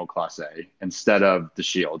Emmanuel Clase instead of the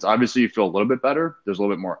Shields? Obviously, you feel a little bit better. There's a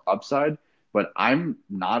little bit more upside, but I'm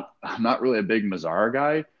not really a big Mazara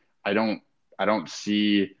guy. I don't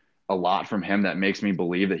see a lot from him that makes me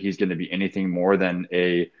believe that he's going to be anything more than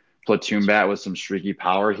a platoon bat with some streaky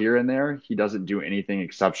power here and there. He doesn't do anything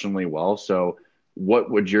exceptionally well. So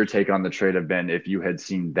what would your take on the trade have been if you had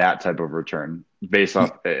seen that type of return based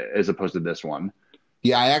off as opposed to this one?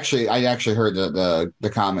 Yeah, I actually heard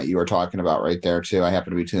the comment you were talking about right there too. I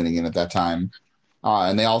happened to be tuning in at that time,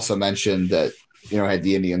 and they also mentioned that had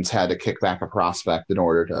the Indians had to kick back a prospect in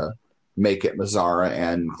order to make it Mazara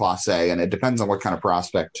and Clase, and it depends on what kind of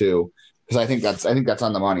prospect too. Because I think that's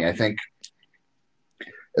on the money. I think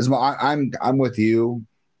I'm with you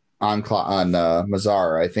on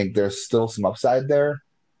Mazara. I think there's still some upside there.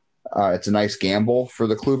 It's a nice gamble for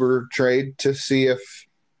the Kluber trade to see if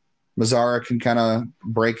Mazara can kind of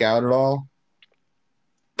break out at all.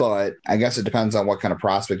 But I guess it depends on what kind of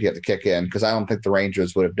prospect you have to kick in, because I don't think the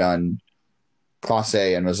Rangers would have done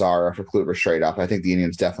Clase and Mazara for Kluber straight up. I think the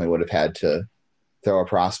Indians definitely would have had to throw a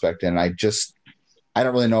prospect in. I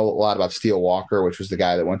don't really know a lot about Steele Walker, which was the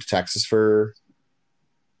guy that went to Texas for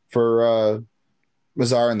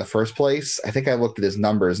Mazara in the first place. I think I looked at his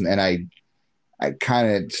numbers, and I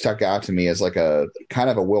kind of stuck out to me as like a kind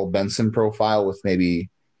of a Will Benson profile with maybe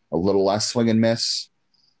a little less swing and miss.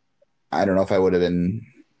 I don't know if I would have been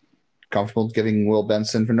comfortable giving Will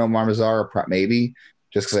Benson for Nomar Mazara, maybe,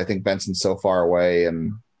 just because I think Benson's so far away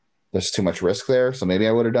and there's too much risk there. So maybe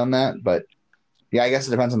I would have done that. But yeah, I guess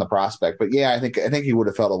it depends on the prospect. But yeah, I think he would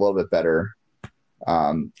have felt a little bit better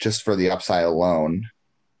just for the upside alone.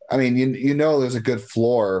 I mean, there's a good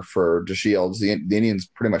floor for DeShields. The Indians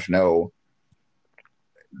pretty much know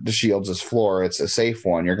DeShields' floor. It's a safe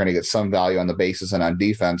one. You're going to get some value on the bases and on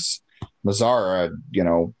defense. Mazara,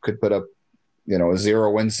 could put up, a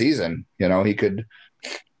 0-win season. He could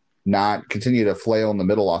not continue to flail in the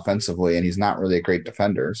middle offensively, and he's not really a great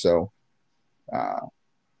defender. So,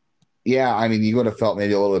 yeah, I mean, you would have felt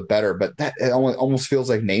maybe a little bit better, but that it almost feels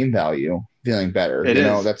like name value feeling better. It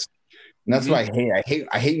is. That's what I hate.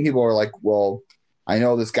 I hate when people are like, well, I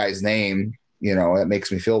know this guy's name, that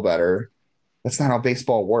makes me feel better. That's not how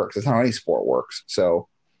baseball works. That's not how any sport works. So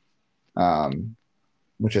um,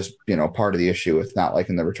 which is, part of the issue with not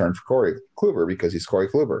liking the return for Corey Kluber because he's Corey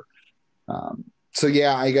Kluber. So,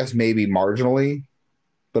 yeah, I guess maybe marginally,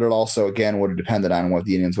 but it also, again, would have depended on what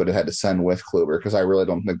the Indians would have had to send with Kluber because I really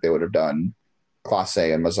don't think they would have done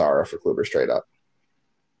Clase and Mazara for Kluber straight up.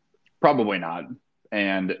 Probably not.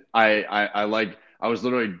 And I was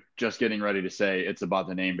literally just getting ready to say it's about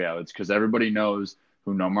the name ballots because everybody knows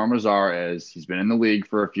who Nomar Mazar is. He's been in the league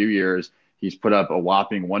for a few years. He's put up a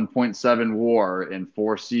whopping 1.7 WAR in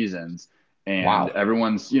 4 seasons, and Wow.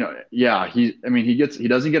 everyone's, yeah. He gets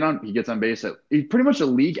on base he's pretty much a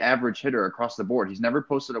league average hitter across the board. He's never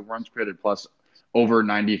posted a runs created plus over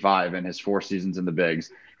 95 in his 4 seasons in the bigs.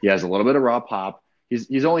 He has a little bit of raw pop.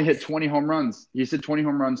 He's only hit 20 home runs. He's hit 20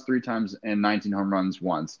 home runs 3 times and 19 home runs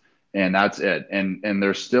once, and that's it. And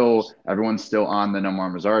there's still everyone's still on the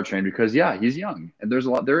Nomar Mazara train because yeah, he's young and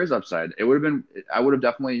there is upside. I would have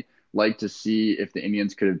definitely liked to see if the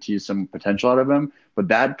Indians could have teased some potential out of him, but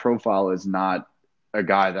that profile is not a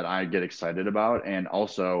guy that I get excited about. And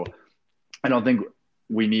also, I don't think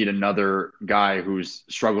we need another guy who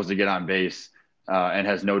struggles to get on base and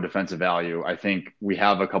has no defensive value. I think we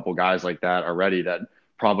have a couple guys like that already that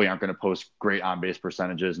probably aren't going to post great on base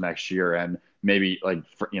percentages next year, and maybe like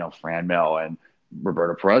Franmil and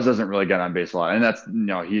Roberto Perez doesn't really get on base a lot, and that's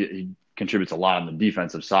he contributes a lot on the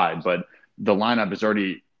defensive side, but the lineup is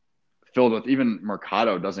already filled with even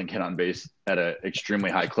Mercado doesn't get on base at an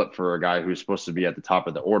extremely high clip for a guy who's supposed to be at the top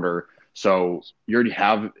of the order. So you already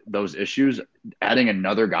have those issues. Adding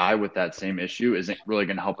another guy with that same issue isn't really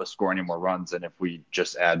going to help us score any more runs. And if we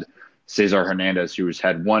just add Cesar Hernandez, who's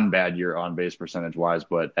had one bad year on base percentage wise,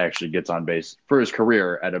 but actually gets on base for his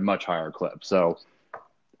career at a much higher clip. So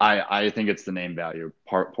I think it's the name value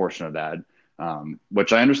portion of that.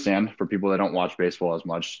 Which I understand for people that don't watch baseball as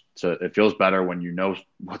much. So it feels better when you know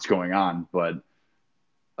what's going on. But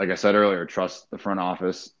like I said earlier, trust the front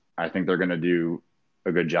office. I think they're going to do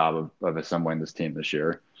a good job of assembling this team this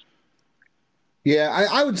year. Yeah,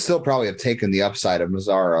 I would still probably have taken the upside of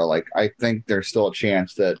Mazara. Like, I think there's still a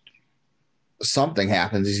chance that something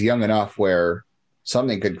happens. He's young enough where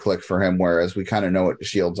something could click for him, whereas we kind of know what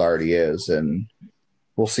Shields already is. And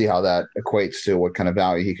we'll see how that equates to what kind of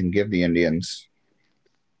value he can give the Indians.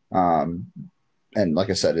 And like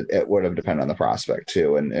I said, it would have depended on the prospect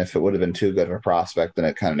too. And if it would have been too good of a prospect, then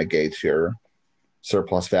it kind of negates your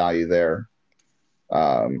surplus value there.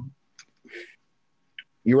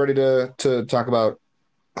 You ready to talk about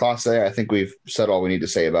Clase? I think we've said all we need to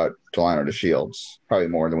say about Delino DeShields. Probably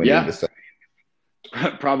more than we need to say.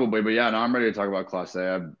 Probably, but yeah, no, I'm ready to talk about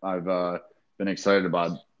Clase. I've been excited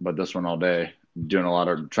about this one all day. Trying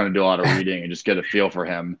to do a lot of reading and just get a feel for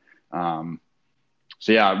him.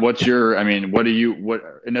 So yeah, what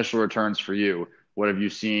initial returns for you? What have you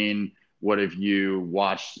seen? What have you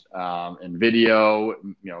watched in video?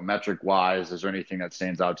 Metric wise, is there anything that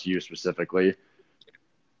stands out to you specifically?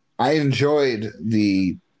 I enjoyed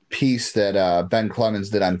the piece that Ben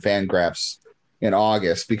Clemens did on Fangraphs in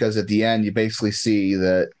August because at the end you basically see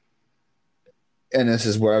that, and this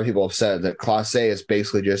is where people have said that Clase is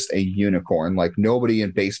basically just a unicorn. Like nobody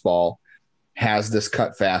in baseball has this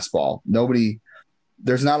cut fastball.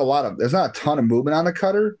 There's not a ton of movement on the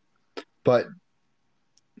cutter, but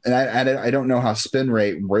I don't know how spin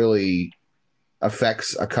rate really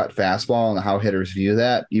affects a cut fastball and how hitters view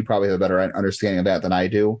that. You probably have a better understanding of that than I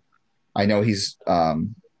do. I know he's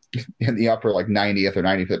in the upper like 90th or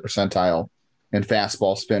 95th percentile in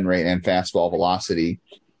fastball spin rate and fastball velocity.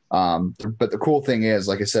 But the cool thing is,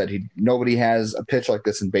 like I said, nobody has a pitch like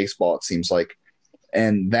this in baseball, it seems like.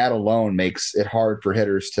 And that alone makes it hard for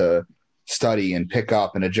hitters to study and pick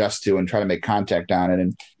up and adjust to and try to make contact on it.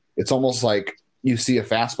 And it's almost like you see a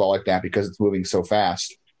fastball like that because it's moving so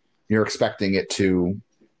fast. You're expecting it to,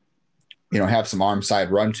 have some arm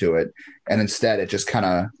side run to it. And instead it just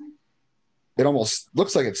it almost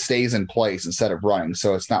looks like it stays in place instead of running.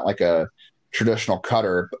 So it's not like a traditional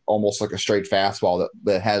cutter, almost like a straight fastball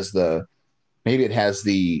that has maybe it has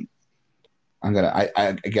the,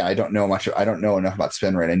 I don't know much. I don't know enough about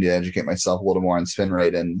spin rate. I need to educate myself a little more on spin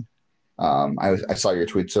rate. And I saw your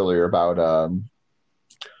tweets earlier about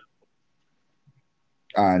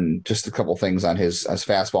on just a couple things on his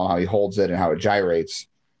fastball and how he holds it and how it gyrates.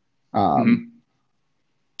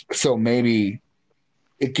 So maybe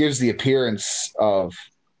it gives the appearance of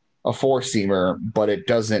a four-seamer, but it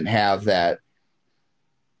doesn't have that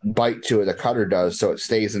bite to it the cutter does, so it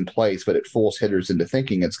stays in place, but it fools hitters into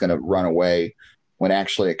thinking it's going to run away when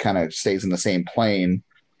actually it kind of stays in the same plane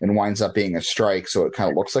and winds up being a strike, so it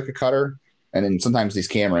kind of looks like a cutter. And then sometimes these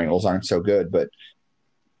camera angles aren't so good, but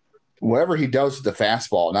whatever he does with the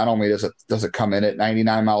fastball, not only does it come in at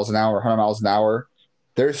 99 miles an hour, 100 miles an hour,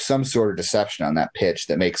 there's some sort of deception on that pitch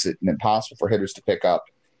that makes it impossible for hitters to pick up.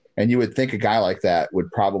 And you would think a guy like that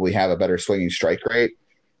would probably have a better swinging strike rate.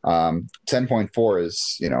 10.4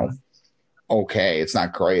 is, okay. It's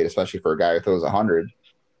not great, especially for a guy who throws 100.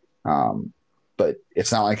 But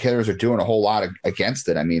it's not like hitters are doing a whole lot against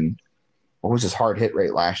it. I mean, what was his hard hit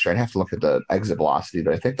rate last year? I'd have to look at the exit velocity,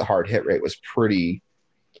 but I think the hard hit rate was pretty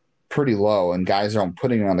low, and guys are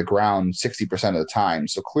putting it on the ground 60% of the time.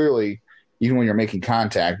 So clearly, even when you're making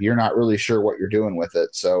contact, you're not really sure what you're doing with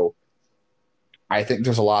it. So I think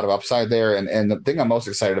there's a lot of upside there. And the thing I'm most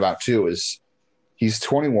excited about, too, is he's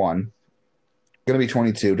 21, going to be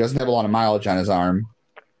 22, doesn't have a lot of mileage on his arm,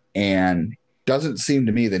 and doesn't seem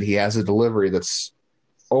to me that he has a delivery that's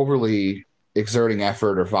overly exerting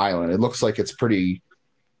effort or violent. It looks like it's pretty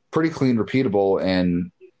clean, repeatable,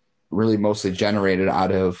 and really mostly generated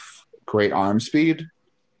out of great arm speed,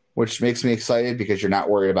 which makes me excited because you're not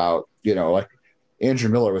worried about, like Andrew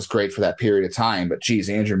Miller was great for that period of time, but geez,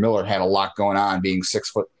 Andrew Miller had a lot going on being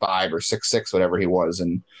 6'5" or 6'6", whatever he was.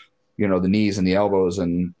 And, the knees and the elbows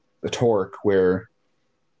and the torque, where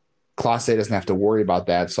Clase doesn't have to worry about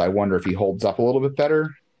that. So I wonder if he holds up a little bit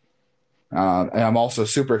better. And I'm also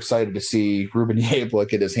super excited to see Ruben Yabla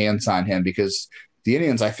get his hands on him, because the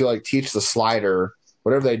Indians, I feel like, teach the slider,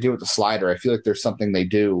 whatever they do with the slider. I feel like there's something they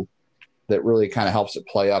do that really kind of helps it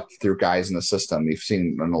play up through guys in the system. You've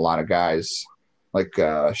seen in a lot of guys, like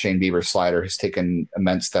Shane Bieber's slider has taken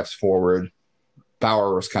immense steps forward.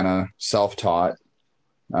 Bauer was kind of self-taught.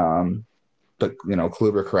 But,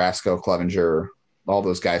 Kluber, Carrasco, Clevenger, all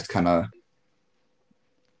those guys kind of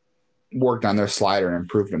worked on their slider and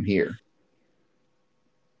improved them here.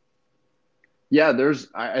 Yeah,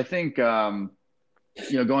 I think, going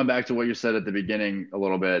back to what you said at the beginning a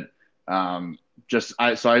little bit,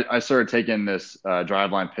 I started taking this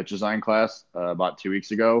driveline pitch design class about 2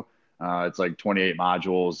 weeks ago. It's like 28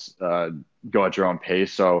 modules, go at your own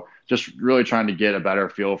pace. So just really trying to get a better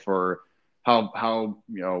feel for how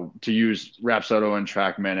to use Rapsodo and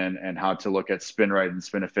TrackMan, and how to look at spin rate and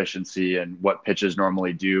spin efficiency and what pitches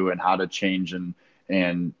normally do, and how to change and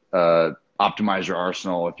optimize your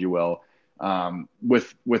arsenal, if you will.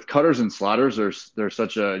 With cutters and sliders, there's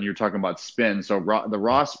such a, you're talking about spin. So the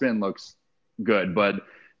raw spin looks good, but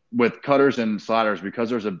with cutters and sliders, because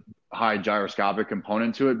there's a high gyroscopic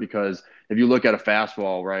component to it, because if you look at a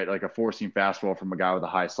fastball, right, like a four-seam fastball from a guy with a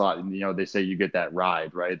high slot, and they say you get that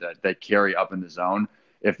ride, right, that carry up in the zone.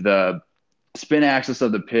 If the spin axis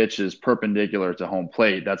of the pitch is perpendicular to home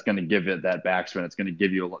plate, that's going to give it that backspin. It's going to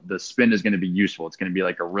give you, the spin is going to be useful. It's going to be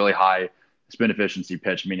like a really high spin efficiency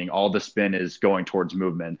pitch, meaning all the spin is going towards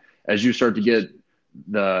movement. As you start to get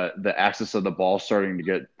the axis of the ball starting to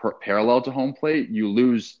get parallel to home plate, you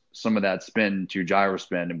lose some of that spin to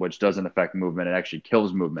gyrospin, which doesn't affect movement. It actually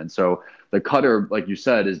kills movement. So the cutter, like you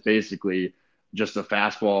said, is basically just a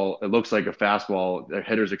fastball. It looks like a fastball. The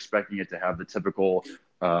hitter's expecting it to have the typical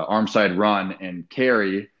arm side run and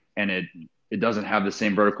carry, and it doesn't have the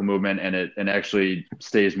same vertical movement, and it actually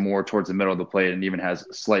stays more towards the middle of the plate, and even has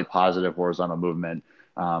slight positive horizontal movement,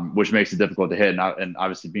 which makes it difficult to hit. And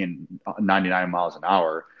obviously, being 99 miles an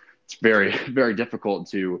hour, it's very, very difficult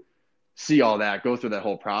to see all that, go through that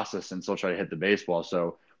whole process, and still try to hit the baseball.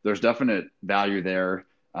 So there's definite value there.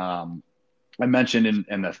 I mentioned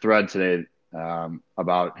in the thread today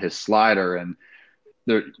about his slider, and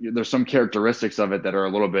there's some characteristics of it that are a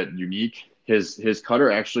little bit unique. His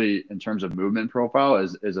cutter, actually, in terms of movement profile,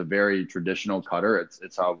 is a very traditional cutter.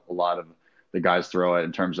 It's how a lot of the guys throw it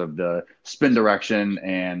in terms of the spin direction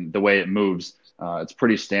and the way it moves. It's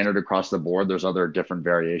pretty standard across the board. There's other different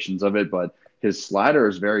variations of it, but his slider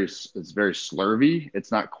is very slurvy.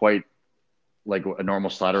 It's not quite like a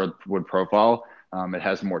normal slider would profile. It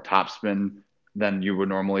has more topspin than you would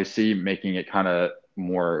normally see, making it kind of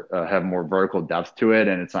more have more vertical depth to it,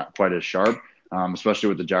 and it's not quite as sharp. Especially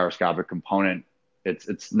with the gyroscopic component,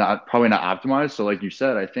 it's not probably not optimized. So, like you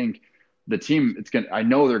said, I think the team, I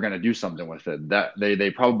know they're gonna do something with it. That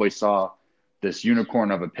they probably saw this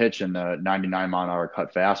unicorn of a pitch in the 99-mile-an-hour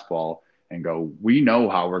cut fastball and go, we know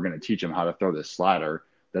how we're going to teach him how to throw this slider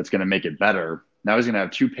that's going to make it better. Now he's going to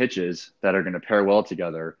have two pitches that are going to pair well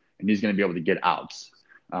together, and he's going to be able to get outs.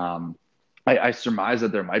 I surmise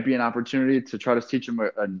that there might be an opportunity to try to teach him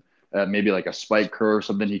maybe like a spike curve,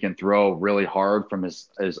 something he can throw really hard from his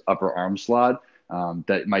upper arm slot,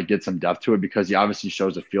 that might get some depth to it, because he obviously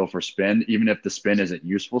shows a feel for spin, even if the spin isn't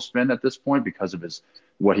useful spin at this point because of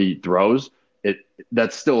what he throws.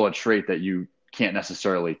 That's still a trait that you can't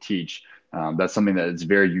necessarily teach. That's something that is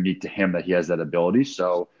very unique to him, that he has that ability.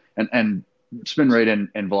 So, and spin rate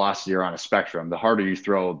and velocity are on a spectrum. The harder you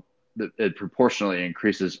throw, it proportionally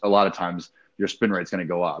increases. A lot of times your spin rate is going to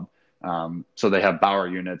go up. So they have Bauer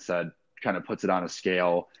units that kind of puts it on a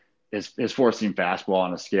scale. His four seam fastball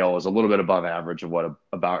on a scale is a little bit above average of what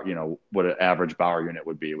an average Bauer unit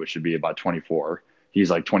would be, which should be about 24. He's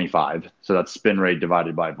like 25. So that's spin rate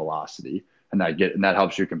divided by velocity. And that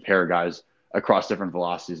helps you compare guys across different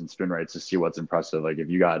velocities and spin rates to see what's impressive. Like if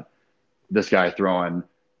you got this guy throwing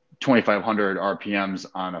 2,500 RPMs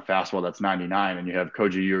on a fastball that's 99, and you have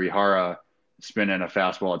Koji Urihara spinning a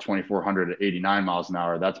fastball at 2,400 at 89 miles an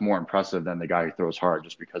hour, that's more impressive than the guy who throws hard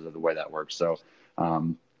just because of the way that works. So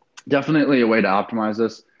definitely a way to optimize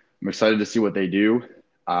this. I'm excited to see what they do.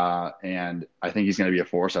 And I think he's going to be a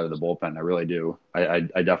force out of the bullpen. I really do. I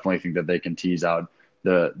definitely think that they can tease out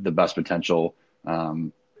the best potential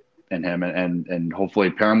in him and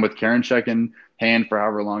hopefully pair him with Karinchak and Hand for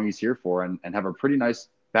however long he's here for and have a pretty nice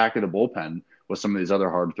back of the bullpen with some of these other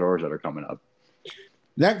hard throwers that are coming up.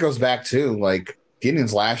 That goes back to like the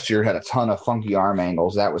Indians last year had a ton of funky arm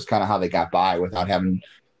angles. That was kind of how they got by without having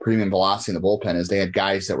premium velocity in the bullpen, is they had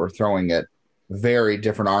guys that were throwing at very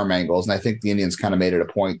different arm angles. And I think the Indians kind of made it a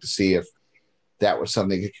point to see if that was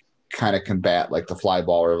something to kind of combat like the fly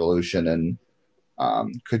ball revolution and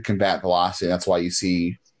could combat velocity. And that's why you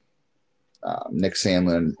see Nick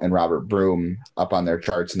Sandlin and Robert Broom up on their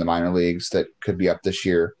charts in the minor leagues that could be up this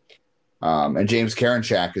year. And James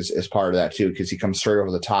Karinchak is part of that too, because he comes straight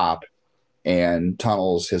over the top and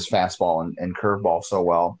tunnels his fastball and curveball so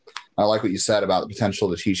well. I like what you said about the potential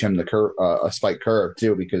to teach him a spike curve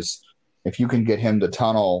too, because if you can get him to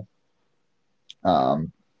tunnel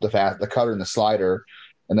the cutter and the slider,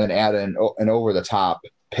 and then add an over the top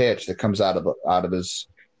pitch that comes out of his,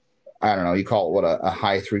 I don't know, you call it a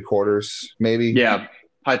high 3/4 maybe? Yeah,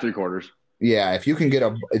 high 3/4. Yeah, if you can get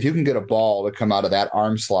a ball to come out of that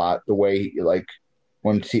arm slot the way like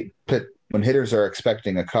when hitters are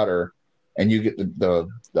expecting a cutter and you get the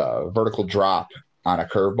vertical drop on a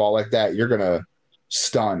curveball like that, you're gonna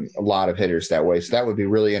stun a lot of hitters that way. So that would be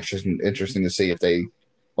really interesting to see if they,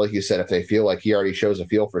 like you said, if they feel like he already shows a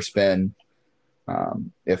feel for spin.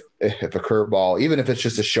 If a curveball, even if it's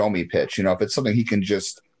just a show me pitch, if it's something he can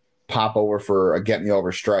just pop over for a get me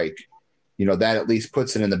over strike, that at least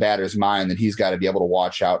puts it in the batter's mind that he's got to be able to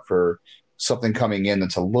watch out for something coming in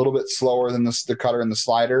that's a little bit slower than the cutter and the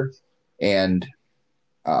slider. And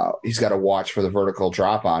he's got to watch for the vertical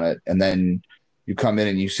drop on it. And then you come in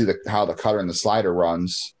and you see how the cutter and the slider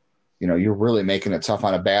runs, you're really making it tough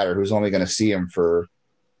on a batter who's only going to see him for,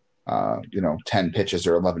 10 pitches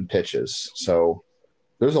or 11 pitches. So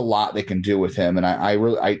there's a lot they can do with him. And I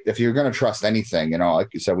really, if you're going to trust anything,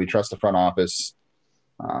 like you said, we trust the front office.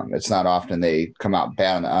 It's not often they come out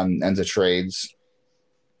bad on ends of trades.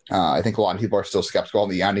 I think a lot of people are still skeptical of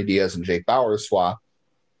the Yandy Diaz and Jake Bauers swap,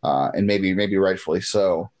 and maybe rightfully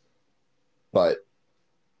so. But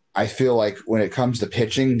I feel like when it comes to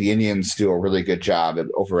pitching, the Indians do a really good job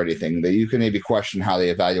over anything. That you can maybe question how they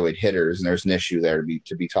evaluate hitters, and there's an issue there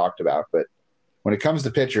to be talked about. But when it comes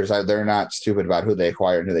to pitchers, they're not stupid about who they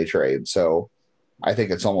acquire and who they trade. So I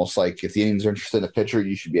think it's almost like if the Indians are interested in a pitcher,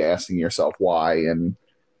 you should be asking yourself why. And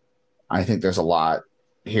I think there's a lot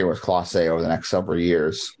here with Clase over the next several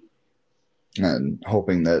years, and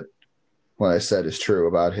hoping that what I said is true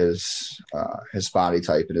about his body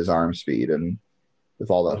type and his arm speed, and if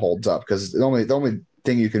all that holds up. Because the only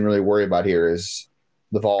thing you can really worry about here is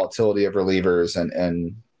the volatility of relievers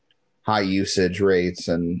and high usage rates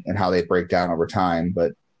and how they break down over time.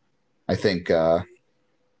 But I think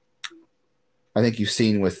you've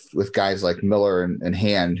seen with guys like Miller and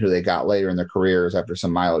Hand, who they got later in their careers after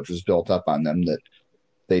some mileage was built up on them, that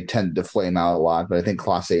they tend to flame out a lot. But I think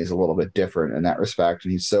Clase is a little bit different in that respect,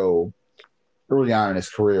 and he's so early on in his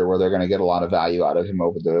career where they're going to get a lot of value out of him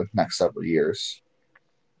over the next several years.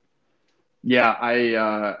 Yeah,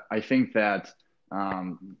 I think that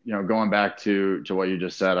going back to what you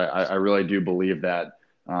just said, I really do believe that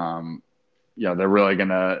they're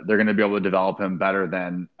gonna be able to develop him better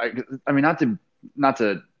than I mean not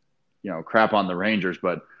to crap on the Rangers,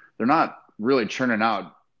 but they're not really churning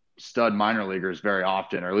out stud minor leaguers very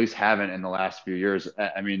often, or at least haven't in the last few years.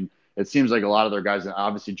 I mean, it seems like a lot of their guys, and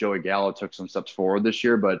obviously Joey Gallo took some steps forward this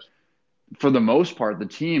year, but for the most part, the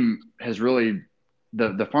team has really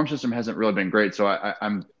the farm system hasn't really been great. So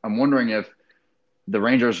I'm wondering if the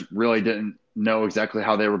Rangers really didn't know exactly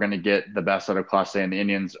how they were going to get the best out of Clase, and the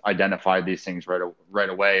Indians identified these things right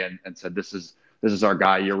away and said, this is our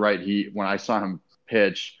guy. You're right. When I saw him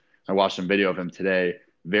pitch, I watched some video of him today.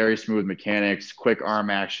 Very smooth mechanics, quick arm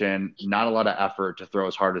action, not a lot of effort to throw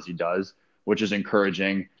as hard as he does, which is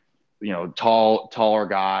encouraging. taller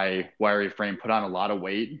guy, wiry frame, put on a lot of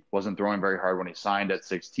weight, wasn't throwing very hard when he signed at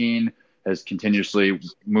 16, has continuously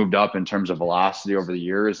moved up in terms of velocity over the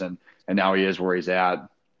years, and now he is where he's at.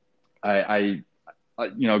 Going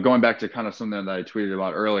back to kind of something that I tweeted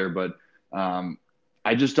about earlier, but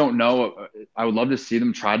I just don't know. I would love to see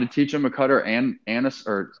them try to teach him a cutter and a,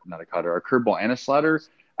 or not a cutter, a curveball and a slider.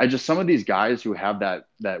 Some of these guys who have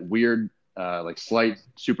that weird like slight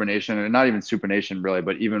supination, and not even supination really,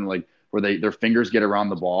 but even like where their fingers get around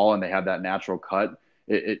the ball and they have that natural cut.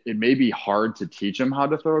 It may be hard to teach them how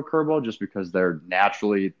to throw a curveball just because they're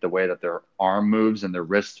naturally the way that their arm moves and their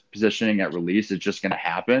wrist positioning at release is just going to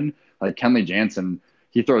happen. Like Kenley Jansen,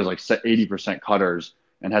 he throws like 80% cutters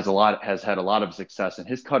and has had a lot of success. And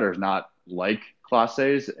his cutter is not like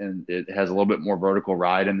Clase's, and it has a little bit more vertical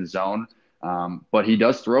ride in the zone. But he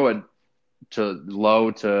does throw it to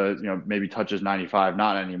low to, maybe touches 95,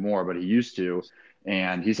 not anymore, but he used to.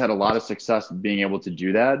 And he's had a lot of success being able to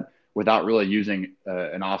do that without really using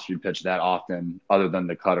an off-speed pitch that often other than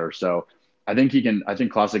the cutter. So I think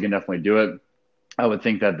Clase can definitely do it. I would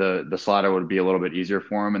think that the slider would be a little bit easier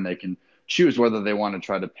for him, and they can choose whether they want to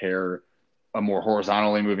try to pair a more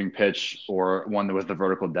horizontally moving pitch or one with the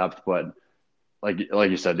vertical depth. But like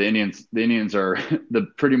you said, the Indians are the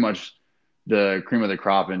pretty much the cream of the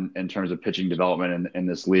crop in terms of pitching development in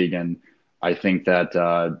this league. And I think that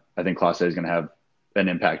Clase is going to have an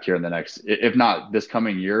impact here in the next, if not this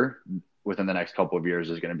coming year, within the next couple of years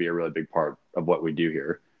is going to be a really big part of what we do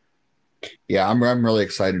here. Yeah, I'm really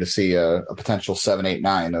excited to see a potential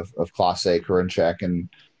 7-8-9 of Clase, Karinchak, and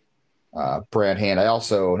Brad Hand. I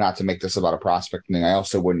also, not to make this about a prospect thing, I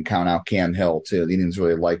also wouldn't count out Cam Hill too. The Indians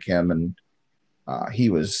really like him, and he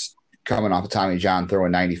was coming off of Tommy John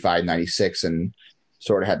throwing 95, 96, and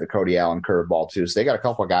sort of had the Cody Allen curveball too. So they got a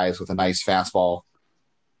couple of guys with a nice fastball,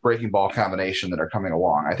 breaking ball combination that are coming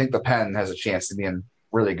along. I think the pen has a chance to be in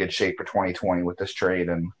really good shape for 2020 with this trade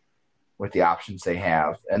and with the options they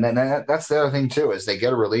have. And then that's the other thing too, is they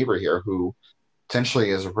get a reliever here who potentially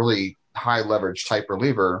is a really high leverage type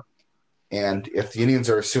reliever. And if the Indians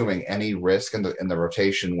are assuming any risk in the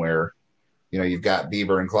rotation where, you've got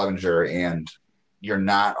Bieber and Clevenger and you're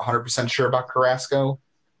not 100% sure about Carrasco,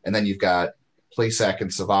 and then you've got Plesac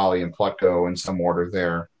and Savali and Plutko in some order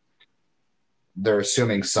there, they're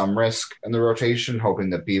assuming some risk in the rotation,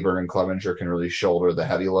 hoping that Bieber and Clevenger can really shoulder the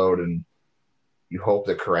heavy load, and you hope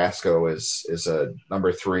that Carrasco is a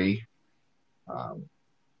number 3.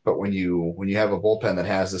 But when you have a bullpen that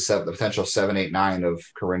has the potential 7-8-9 of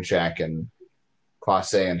Karinchak and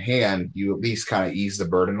Clase and Hand, you at least kind of ease the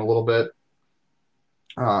burden a little bit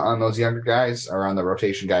on those younger guys, or on the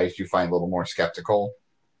rotation guys you find a little more skeptical.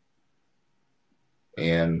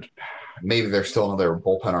 And maybe there's still another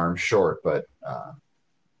bullpen arm short, but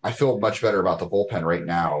I feel much better about the bullpen right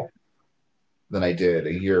now than I did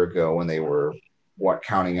a year ago when they were,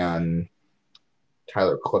 counting on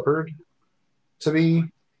Tyler Clippard to be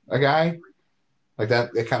a guy like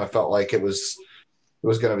that. It kind of felt like it was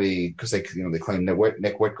going to be, because they claimed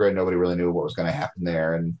Nick Whitgren. Nobody really knew what was going to happen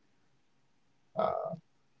there, and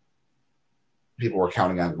people were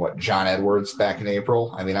counting on John Edwards back in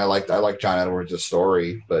April. I mean, I like John Edwards'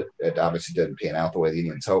 story, but it obviously didn't pan out the way the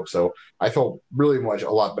Indians hoped. So I felt really a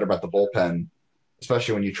lot better about the bullpen,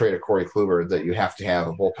 especially when you trade a Corey Kluber, that you have to have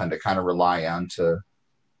a bullpen to kind of rely on to,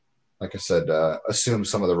 like I said, assume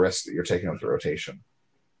some of the risks that you're taking with the rotation.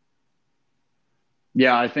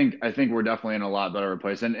 Yeah, I think we're definitely in a lot better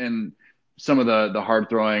place. And some of the hard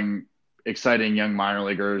throwing, exciting young minor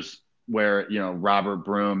leaguers where, Robert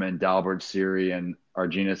Broom and Dalbert Siri and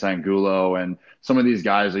Argenis Angulo and some of these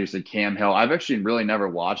guys, like you said, Cam Hill. I've actually really never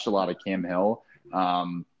watched a lot of Cam Hill.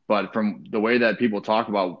 But from the way that people talk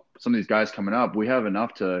about some of these guys coming up, we have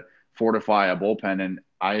enough to fortify a bullpen. And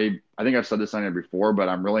I think I've said this on here before, but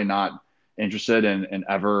I'm really not interested in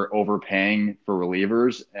ever overpaying for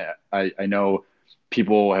relievers. I know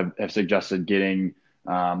people have suggested getting,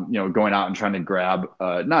 going out and trying to grab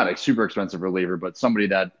not a super expensive reliever, but somebody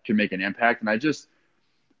that can make an impact. And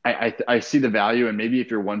I see the value, and maybe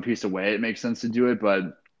if you're one piece away, it makes sense to do it.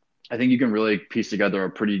 But I think you can really piece together a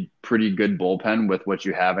pretty good bullpen with what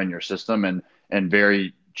you have in your system and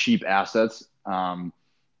very cheap assets. And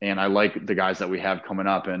I like the guys that we have coming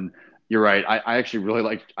up. And you're right. I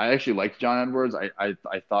actually liked John Edwards.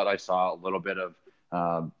 I thought I saw a little bit of,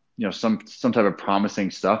 some type of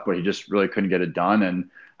promising stuff, but he just really couldn't get it done. And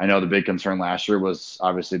I know the big concern last year was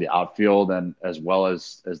obviously the outfield, and as well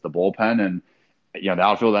as the bullpen. And, the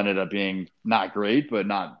outfield ended up being not great, but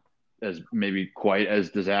not as maybe quite as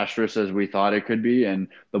disastrous as we thought it could be. And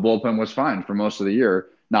the bullpen was fine for most of the year.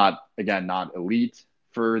 Not elite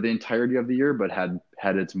for the entirety of the year, but had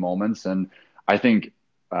its moments. And I think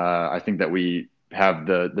I think that we have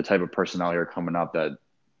the type of personnel here coming up that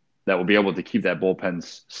will be able to keep that bullpen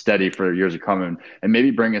steady for years to come, and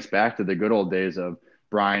maybe bring us back to the good old days of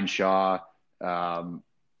Brian Shaw, um,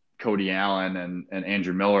 Cody Allen, and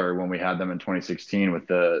Andrew Miller when we had them in 2016 with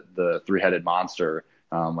the three-headed monster,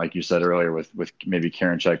 like you said earlier, with maybe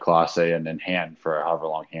Karinchak, Clase, and then Hand for however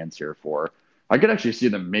long Hand's here for. I could actually see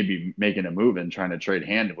them maybe making a move and trying to trade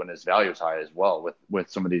Hand when his value is high as well with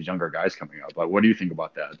some of these younger guys coming up. But what do you think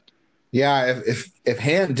about that? Yeah, if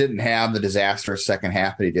Hand didn't have the disastrous second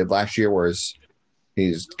half that he did last year, where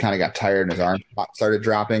he's kind of got tired and his arm started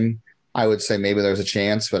dropping, I would say maybe there's a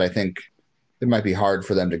chance, but I think it might be hard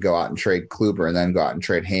for them to go out and trade Kluber and then go out and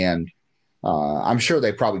trade Hand. I'm sure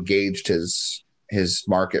they probably gauged his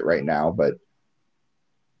market right now, but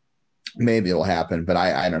maybe it'll happen. But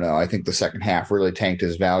I don't know. I think the second half really tanked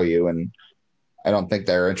his value, and I don't think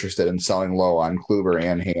they're interested in selling low on Kluber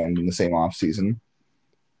and Hand in the same offseason.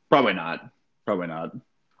 Probably not. Probably not.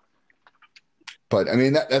 But I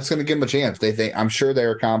mean, that's going to give them a chance. I'm sure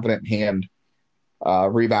they're confident Hand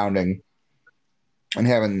rebounding and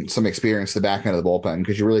having some experience the back end of the bullpen,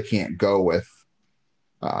 because you really can't go with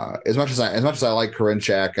as much as I like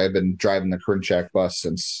Karinchak. I've been driving the Karinchak bus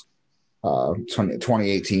since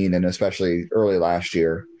 2018, and especially early last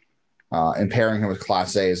year. And pairing him with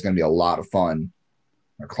Clase is going to be a lot of fun.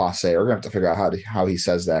 Or Clase, we're going to have to figure out how he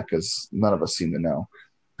says that, because none of us seem to know.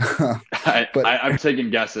 But I'm taking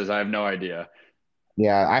guesses. I have no idea.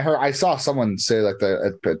 Yeah, I saw someone say like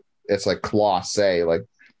it's like Clase,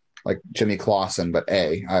 like Jimmy Clausen, but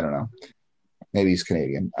I don't know. Maybe he's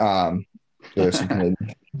Canadian. There's some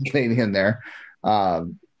Canadian there.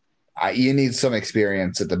 You need some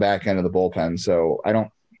experience at the back end of the bullpen, so I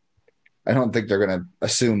don't think they're going to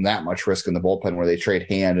assume that much risk in the bullpen where they trade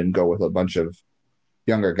Hand and go with a bunch of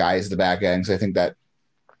younger guys at the back end. So I think that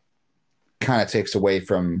kind of takes away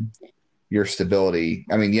from your stability.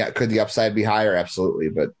 I mean, yeah, could the upside be higher? Absolutely,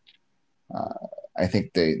 but I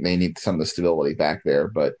think they need some of the stability back there.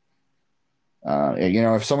 But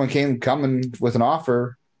if someone coming with an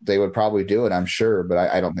offer, they would probably do it, I'm sure. But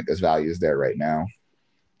I don't think his value is there right now.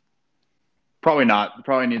 Probably not.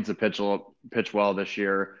 Probably needs to pitch well this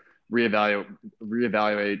year.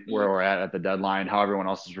 Reevaluate where we're at the deadline, how everyone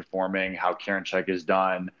else is performing, how Karinchak is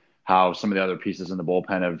done, how some of the other pieces in the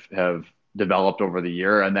bullpen have developed over the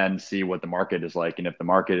year, and then see what the market is like. And if the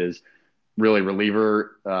market is really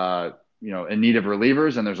reliever, in need of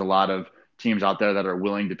relievers, and there's a lot of teams out there that are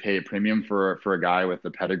willing to pay a premium for a guy with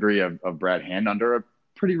the pedigree of Brad Hand under a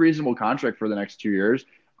pretty reasonable contract for the next 2 years,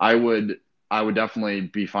 I would definitely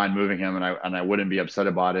be fine moving him, and I wouldn't be upset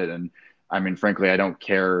about it. And I mean, frankly, I don't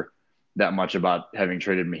care that much about having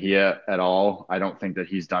traded Mejia at all. I don't think that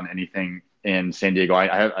he's done anything in San Diego.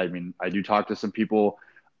 I mean, I do talk to some people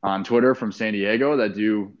on Twitter from San Diego that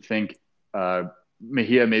do think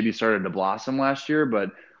Mejia maybe started to blossom last year,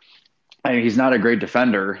 but I mean, he's not a great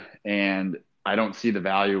defender, and I don't see the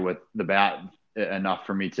value with the bat enough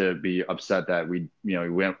for me to be upset that we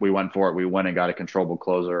went for it. We went and got a controllable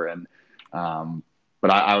closer, and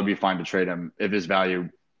but I would be fine to trade him if his value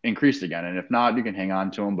increased again. And if not, you can hang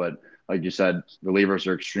on to him. But like you said, relievers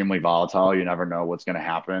are extremely volatile. You never know what's going to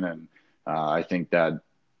happen, and I think that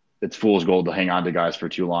it's fool's gold to hang on to guys for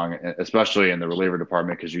too long, especially in the reliever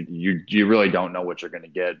department, because you really don't know what you're going to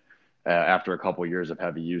get after a couple of years of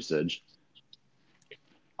heavy usage.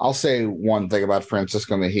 I'll say one thing about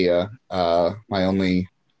Francisco Mejia. My only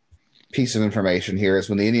piece of information here is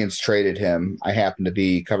when the Indians traded him, I happened to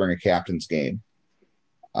be covering a captain's game.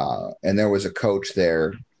 And there was a coach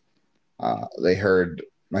there. They heard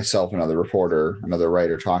myself, another reporter, another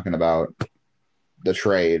writer talking about the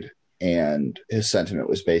trade, and his sentiment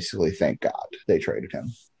was basically, thank God they traded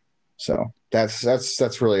him. So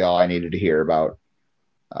that's really all I needed to hear about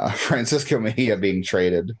Francisco Mejia being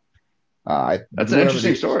traded. That's an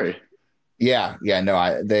interesting story. Yeah,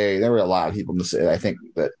 no, there were a lot of people in the city, I think,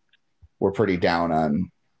 that were pretty down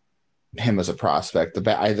on him as a prospect.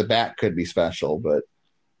 The bat could be special, but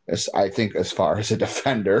I think as far as a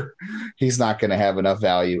defender, he's not going to have enough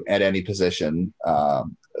value at any position.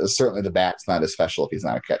 Certainly the bat's not as special if he's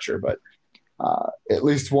not a catcher, but at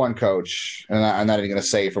least one coach, and I'm not even going to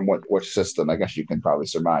say from which system. I guess you can probably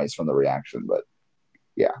surmise from the reaction, but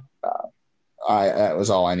yeah, that was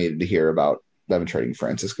all I needed to hear about them trading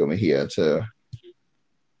Francisco Mejia to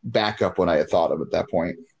back up what I had thought of at that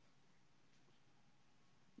point.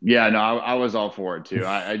 Yeah, no, I was all for it too.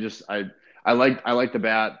 I like the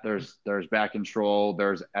bat. There's bat control.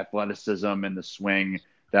 There's athleticism in the swing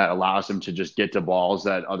that allows him to just get to balls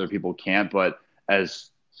that other people can't. But as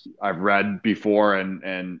I've read before,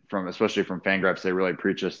 and from especially from Fangraphs, they really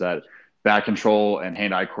preach us that back control and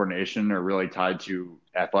hand-eye coordination are really tied to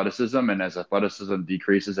athleticism. And as athleticism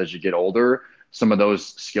decreases as you get older, some of those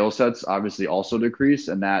skill sets obviously also decrease,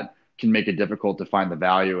 and that can make it difficult to find the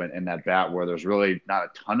value in that bat where there's really not a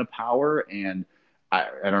ton of power. And I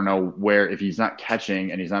don't know where, if he's not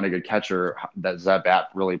catching and he's not a good catcher, does that bat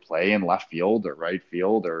really play in left field or right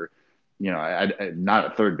field or not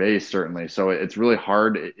at third base, certainly. So it's really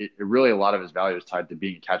hard. It really, a lot of his value is tied to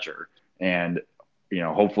being a catcher. And,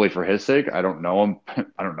 hopefully for his sake, I don't know him.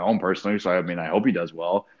 I don't know him personally. So, I mean, I hope he does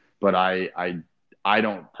well, but I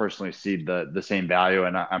don't personally see the same value.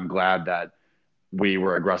 And I'm glad that we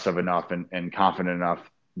were aggressive enough and confident enough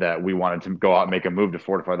that we wanted to go out and make a move to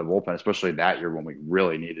fortify the bullpen, especially that year when we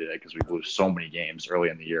really needed it because we blew so many games early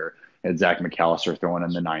in the year. And Zach McAllister throwing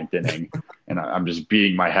in the ninth inning, and I'm just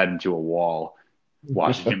beating my head into a wall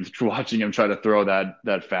watching him try to throw that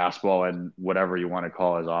fastball and whatever you want to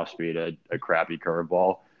call his off speed, a crappy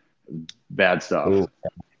curveball. Bad stuff. Ooh.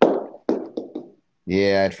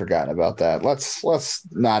 Yeah, I'd forgotten about that. Let's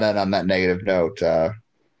not end on that negative note. No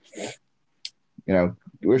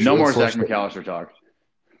more Zach McAllister talk.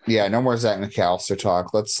 Yeah, no more Zach McAllister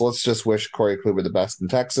talk. Let's just wish Corey Kluber the best in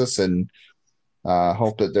Texas and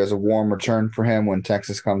hope that there's a warm return for him when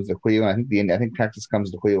Texas comes to Cleveland. I think Texas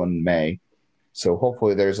comes to Cleveland in May, so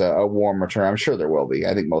hopefully there's a warm return. I'm sure there will be.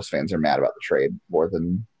 I think most fans are mad about the trade more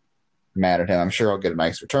than mad at him. I'm sure he'll get a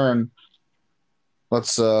nice return.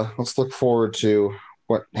 Let's look forward to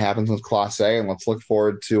what happens with Clase, and let's look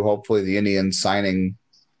forward to hopefully the Indians signing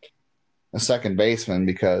a second baseman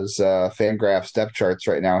because Fangraphs depth charts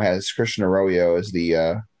right now has Christian Arroyo as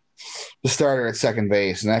the starter at second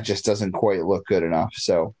base, and that just doesn't quite look good enough.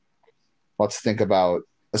 So let's think about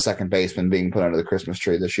a second baseman being put under the Christmas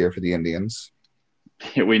tree this year for the Indians.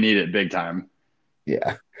 We need it big time.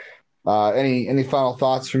 Yeah. Any final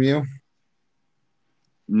thoughts from you?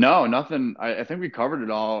 No, nothing. I think we covered it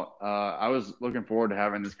all. I was looking forward to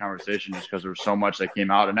having this conversation just because there was so much that came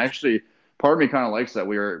out. And actually, part of me kind of likes that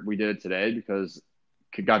we did it today because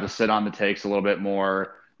got to sit on the takes a little bit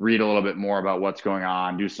more, read a little bit more about what's going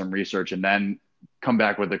on, do some research, and then come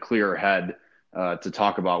back with a clearer head to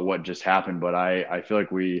talk about what just happened. But I feel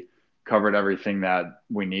like we covered everything that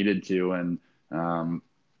we needed to. And,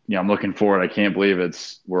 I'm looking forward. I can't believe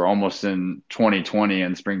we're almost in 2020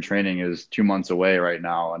 and spring training is 2 months away right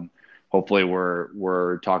now. And hopefully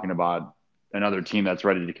we're talking about another team that's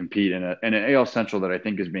ready to compete in an AL Central that I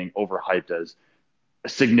think is being overhyped as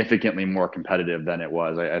significantly more competitive than it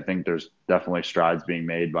was. I think there's definitely strides being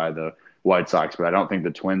made by the White Sox, but I don't think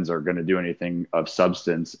the Twins are going to do anything of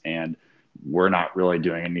substance, and we're not really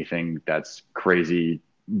doing anything that's crazy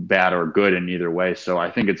bad or good in either way. So I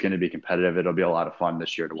think it's going to be competitive. It'll be a lot of fun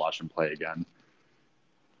this year to watch them play again.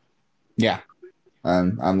 Yeah.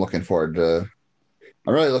 I'm really looking forward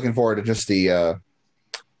to just the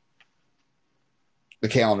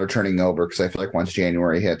calendar turning over because I feel like once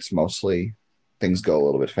January hits, mostly things go a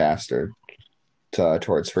little bit faster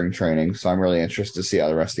towards spring training. So I'm really interested to see how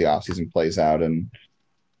the rest of the offseason plays out. And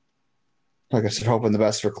like I said, hoping the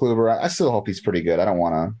best for Kluber. I still hope he's pretty good. I don't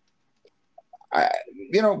want to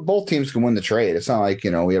both teams can win the trade. It's not like,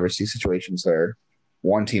 we ever see situations where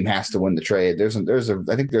one team has to win the trade. I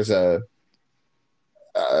think there's a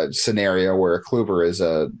scenario where Kluber is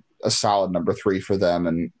a solid number 3 for them,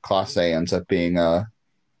 and Clase ends up being a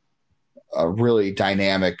really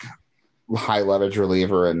dynamic, high leverage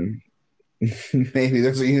reliever. And maybe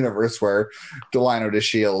there's a universe where Delino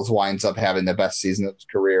DeShields winds up having the best season of his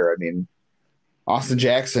career. I mean, Austin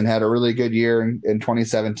Jackson had a really good year in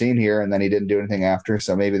 2017 here, and then he didn't do anything after.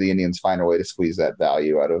 So maybe the Indians find a way to squeeze that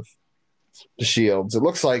value out of DeShields. It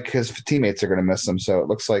looks like his teammates are going to miss him. So it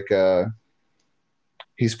looks like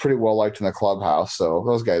he's pretty well liked in the clubhouse. So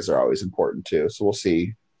those guys are always important too. So we'll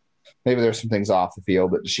see. Maybe there's some things off the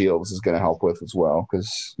field that DeShields is going to help with as well,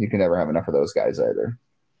 because you can never have enough of those guys either.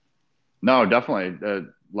 No, definitely.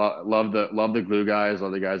 Love the glue guys,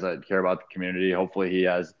 love the guys that care about the community. Hopefully he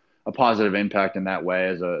has a positive impact in that way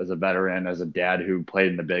as a veteran, as a dad who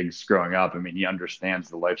played in the bigs growing up. I mean, he understands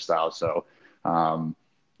the lifestyle. So,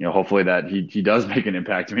 hopefully that he does make an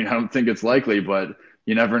impact. I mean, I don't think it's likely, but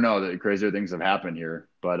you never know that crazier things have happened here.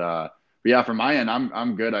 But yeah, from my end,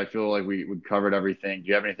 I'm good. I feel like we covered everything. Do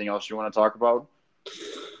you have anything else you want to talk about?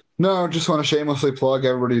 No, just want to shamelessly plug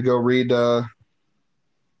everybody to go read the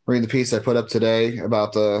piece I put up today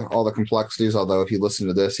about all the complexities. Although if you listen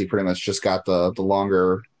to this, you pretty much just got the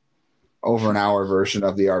longer, over an hour version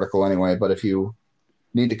of the article anyway. But if you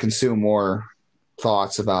need to consume more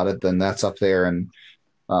thoughts about it, then that's up there. And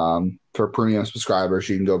For premium subscribers,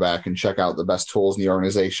 you can go back and check out the best tools in the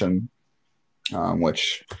organization,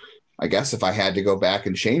 which I guess if I had to go back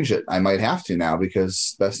and change it, I might have to now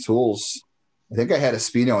because best tools, I think I had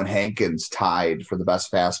Espino and Hankins tied for the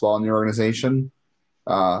best fastball in the organization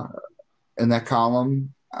in that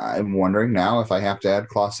column. I'm wondering now if I have to add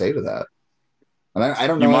Clase to that. And I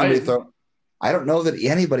don't You know might. I don't know that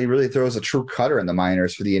anybody really throws a true cutter in the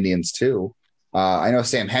minors for the Indians too. I know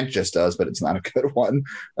Sam Hent just does, but it's not a good one.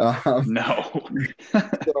 No.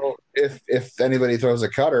 So if anybody throws a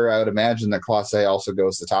cutter, I would imagine that Clase also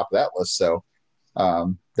goes to the top of that list. So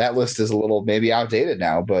that list is a little maybe outdated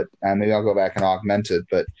now, but maybe I'll go back and augment it.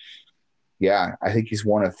 But yeah, I think he's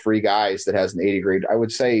one of three guys that has an 80 grade. I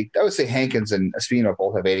would say Hankins and Espino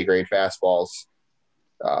both have 80 grade fastballs,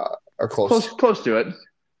 or Close to it.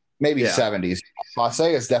 maybe Yeah. 70s.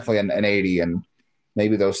 Clase is definitely an 80, and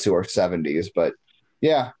maybe those two are 70s. But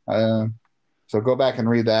yeah, so go back and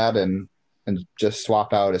read that and just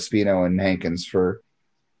swap out Espino and Hankins for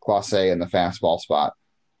Clase in the fastball spot.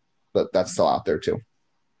 But that's still out there too.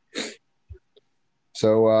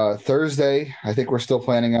 So Thursday, I think we're still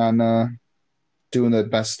planning on doing the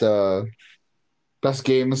best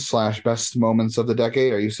games / best moments of the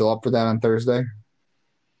decade. Are you still up for that on Thursday?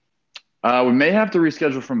 We may have to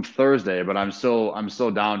reschedule from Thursday, but I'm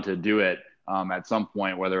still down to do it at some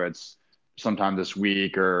point, whether it's sometime this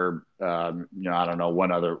week or I don't know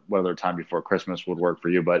what other time before Christmas would work for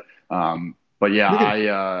you. But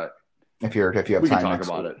yeah, If you have we can time talk next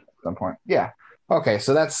about week it. at some point. Yeah. Okay,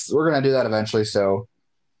 so we're gonna do that eventually. So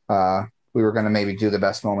we were gonna maybe do the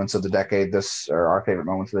best moments of the decade or our favorite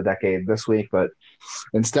moments of the decade this week, but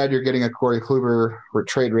instead you're getting a Corey Kluber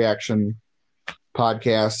trade reaction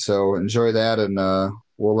podcast. So enjoy that, and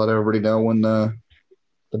we'll let everybody know when the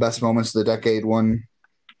best moments of the decade one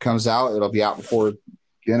comes out. It'll be out before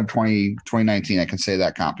the end of 2019. I can say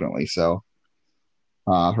that confidently. So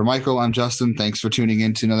for Michael, I'm Justin. Thanks for tuning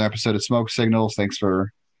in to another episode of Smoke Signals. Thanks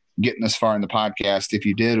for getting this far in the podcast. If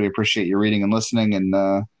you did, we appreciate you reading and listening,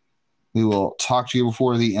 and we will talk to you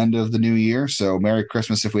before the end of the new year. So Merry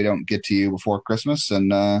Christmas if we don't get to you before Christmas,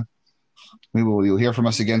 and you'll hear from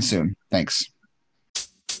us again soon. Thanks.